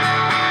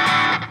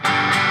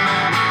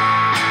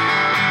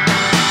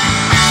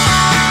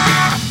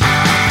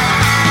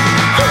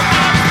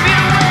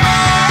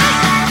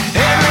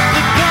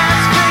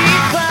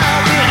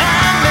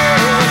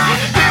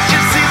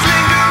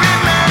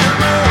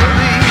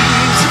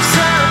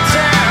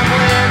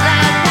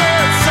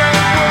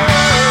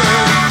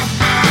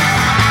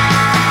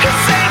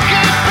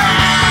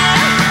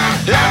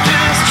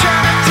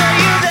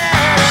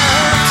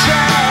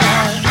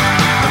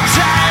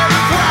 Tired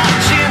of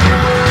watching the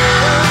world.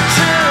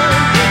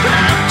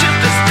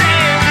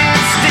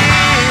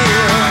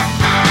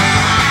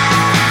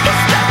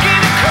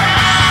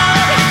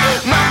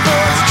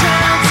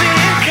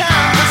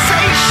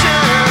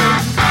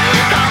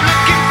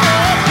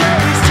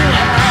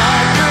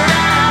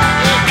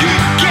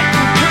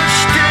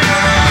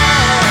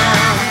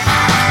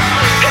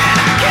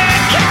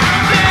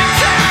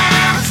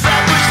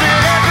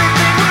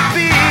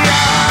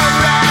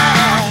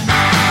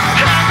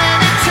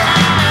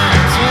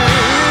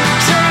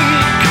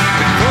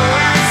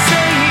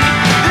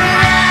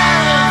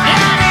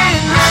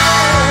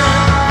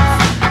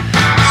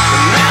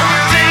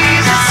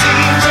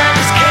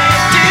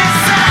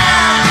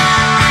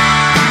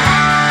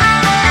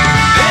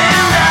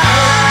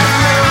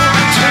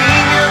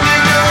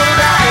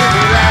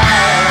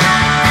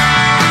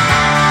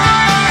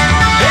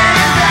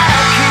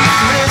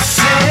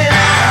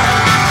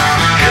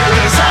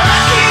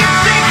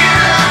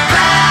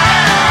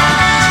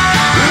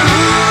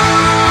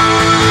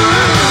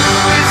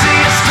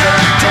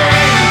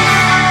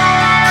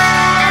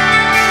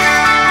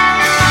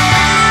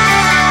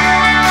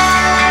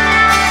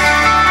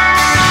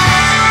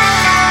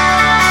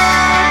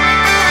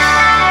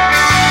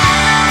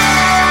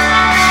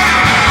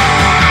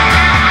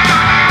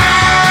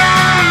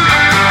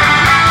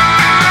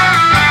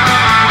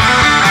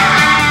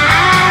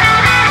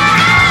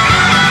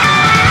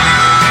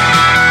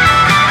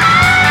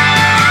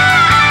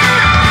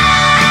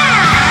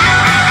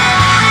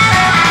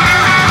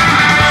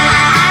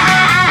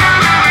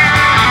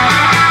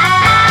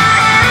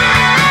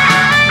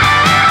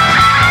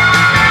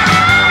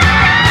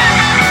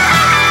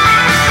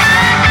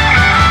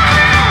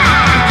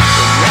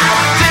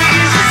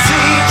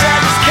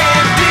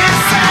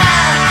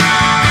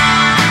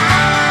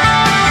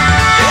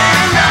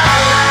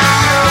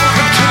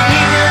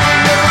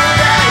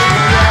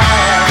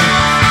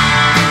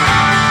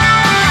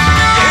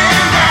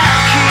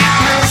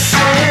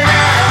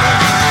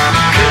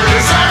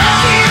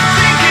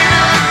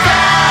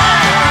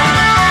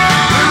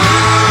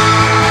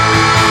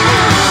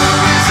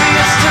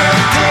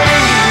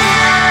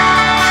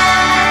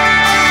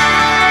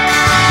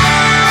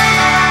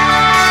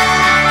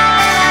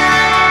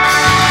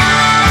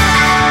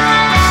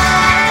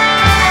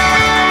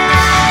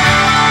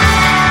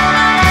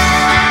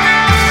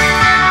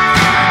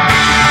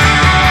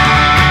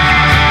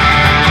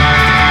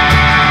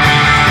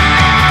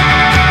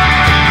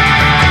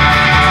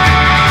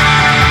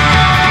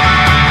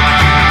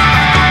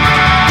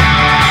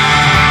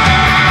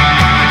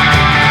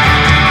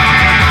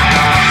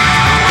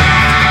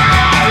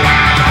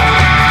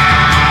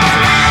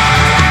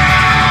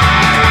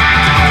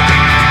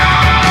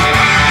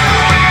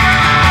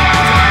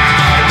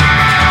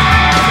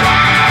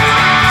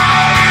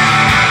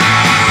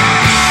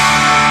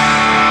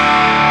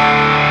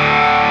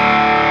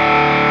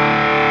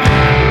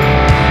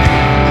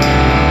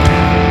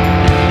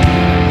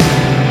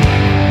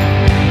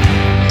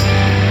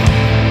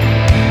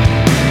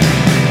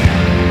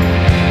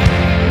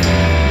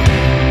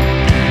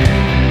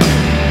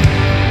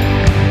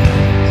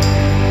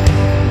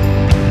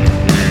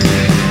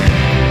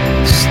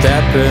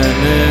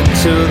 stepping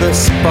into the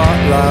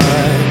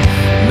spotlight,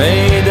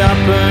 made up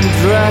and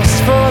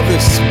dressed for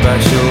this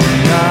special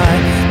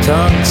night.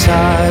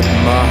 Tongue-tied,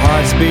 my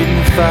heart's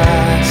beating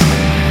fast,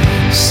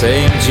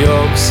 same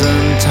jokes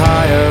and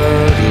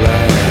tired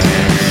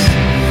laughs,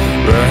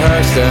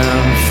 rehearsed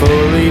and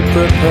fully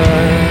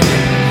prepared.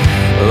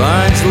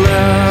 Lines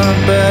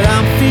learned, but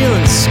I'm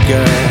feeling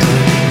scared.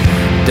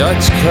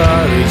 Dutch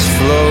courage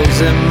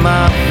flows in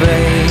my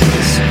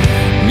veins.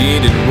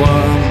 Needed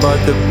one, but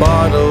the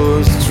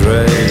bottle's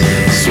drained.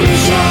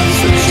 Switch on,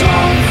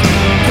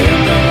 dim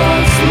the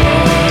lights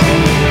low.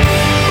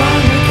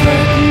 Find the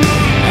curtain,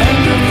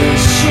 end of the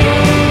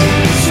show.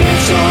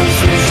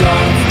 Switch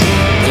on,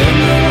 dim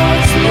the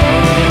lights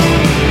low.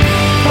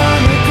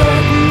 Find the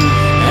curtain,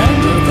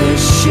 end of the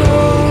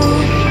show.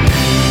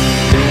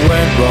 It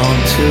went wrong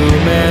too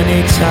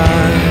many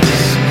times.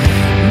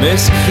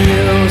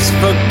 Miscues,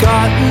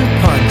 forgotten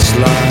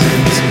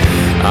punchlines.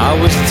 I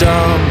was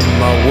dumb,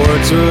 my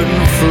words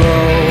wouldn't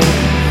flow.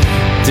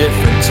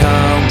 Different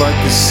town, but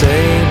the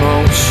same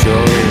old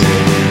show.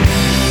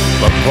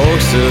 My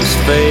posters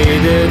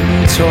faded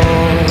and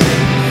torn.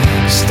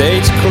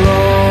 Stage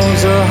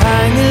clothes are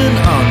hanging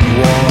on the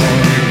wall,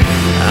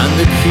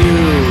 and the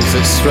queues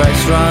that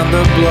stretch round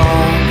the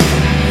block.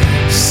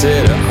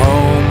 Sit at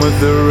home with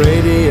the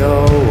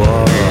radio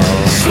off.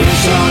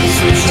 Switch on,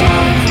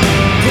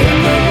 dim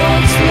the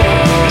lights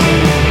low.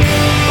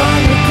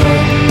 Find the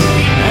curtain,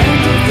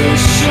 end of the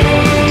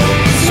show.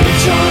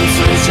 Switch on,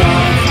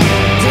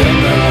 dim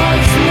the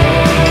lights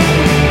low.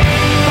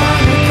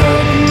 Find the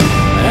curtain,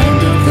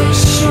 end of the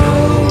show.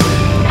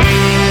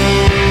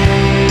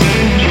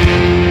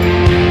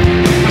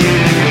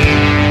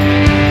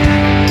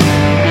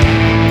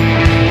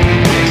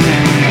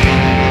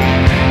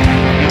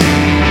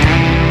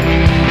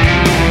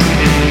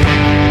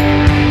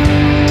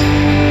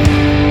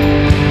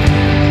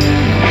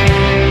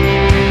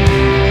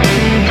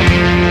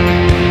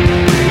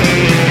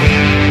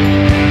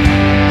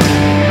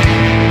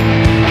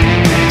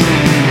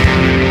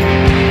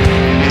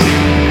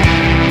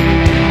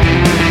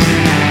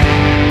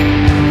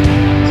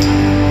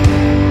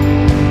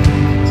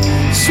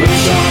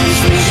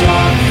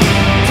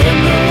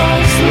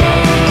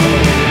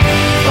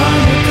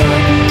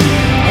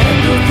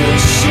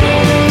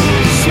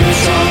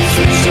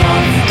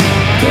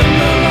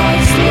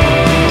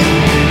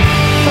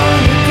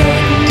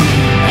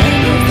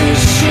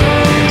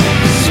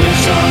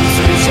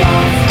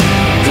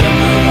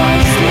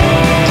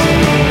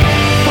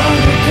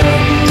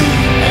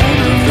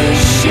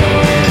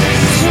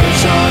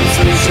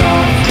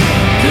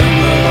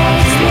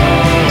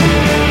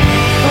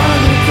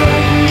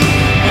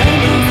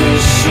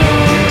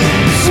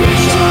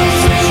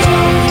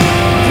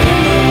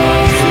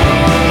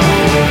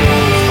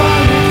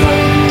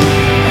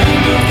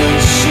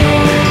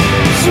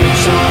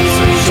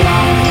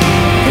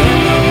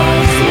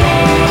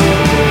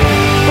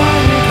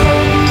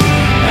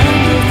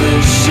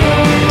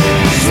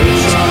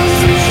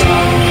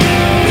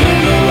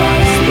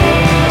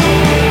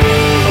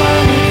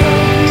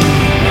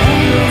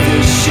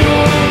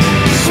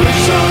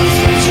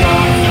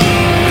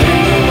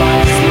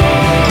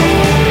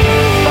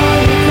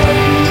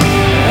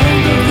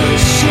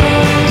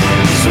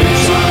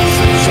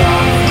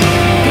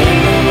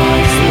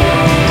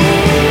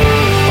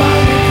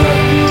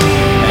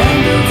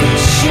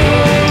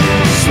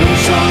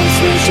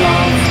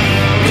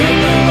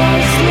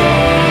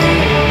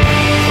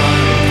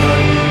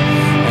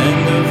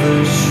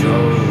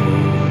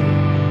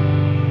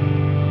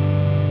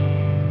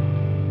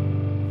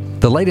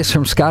 The latest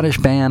from Scottish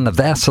band The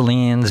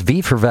Vaselines.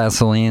 V for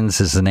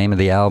Vaselines is the name of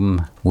the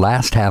album.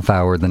 Last Half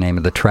Hour, the name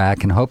of the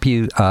track, and hope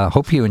you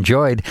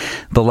enjoyed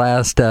the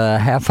last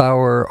half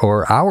hour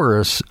or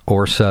hours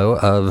or so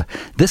of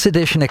this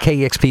edition of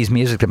KEXP's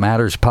Music That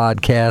Matters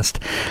podcast.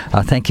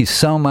 Thank you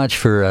so much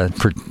for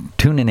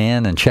tuning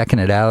in and checking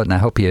it out, and I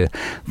hope you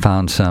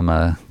found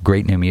some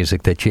great new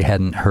music that you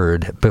hadn't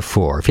heard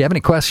before. If you have any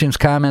questions,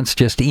 comments,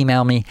 just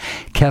email me,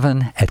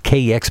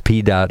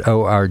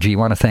 kevin@kexp.org. I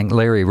want to thank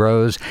Larry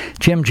Rose,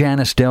 Jim,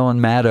 Janice, Dylan,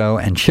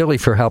 Maddo, and Chili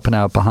for helping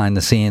out behind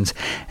the scenes,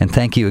 and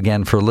thank you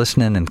again for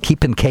listening and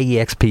keeping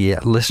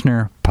KEXP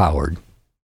listener-powered.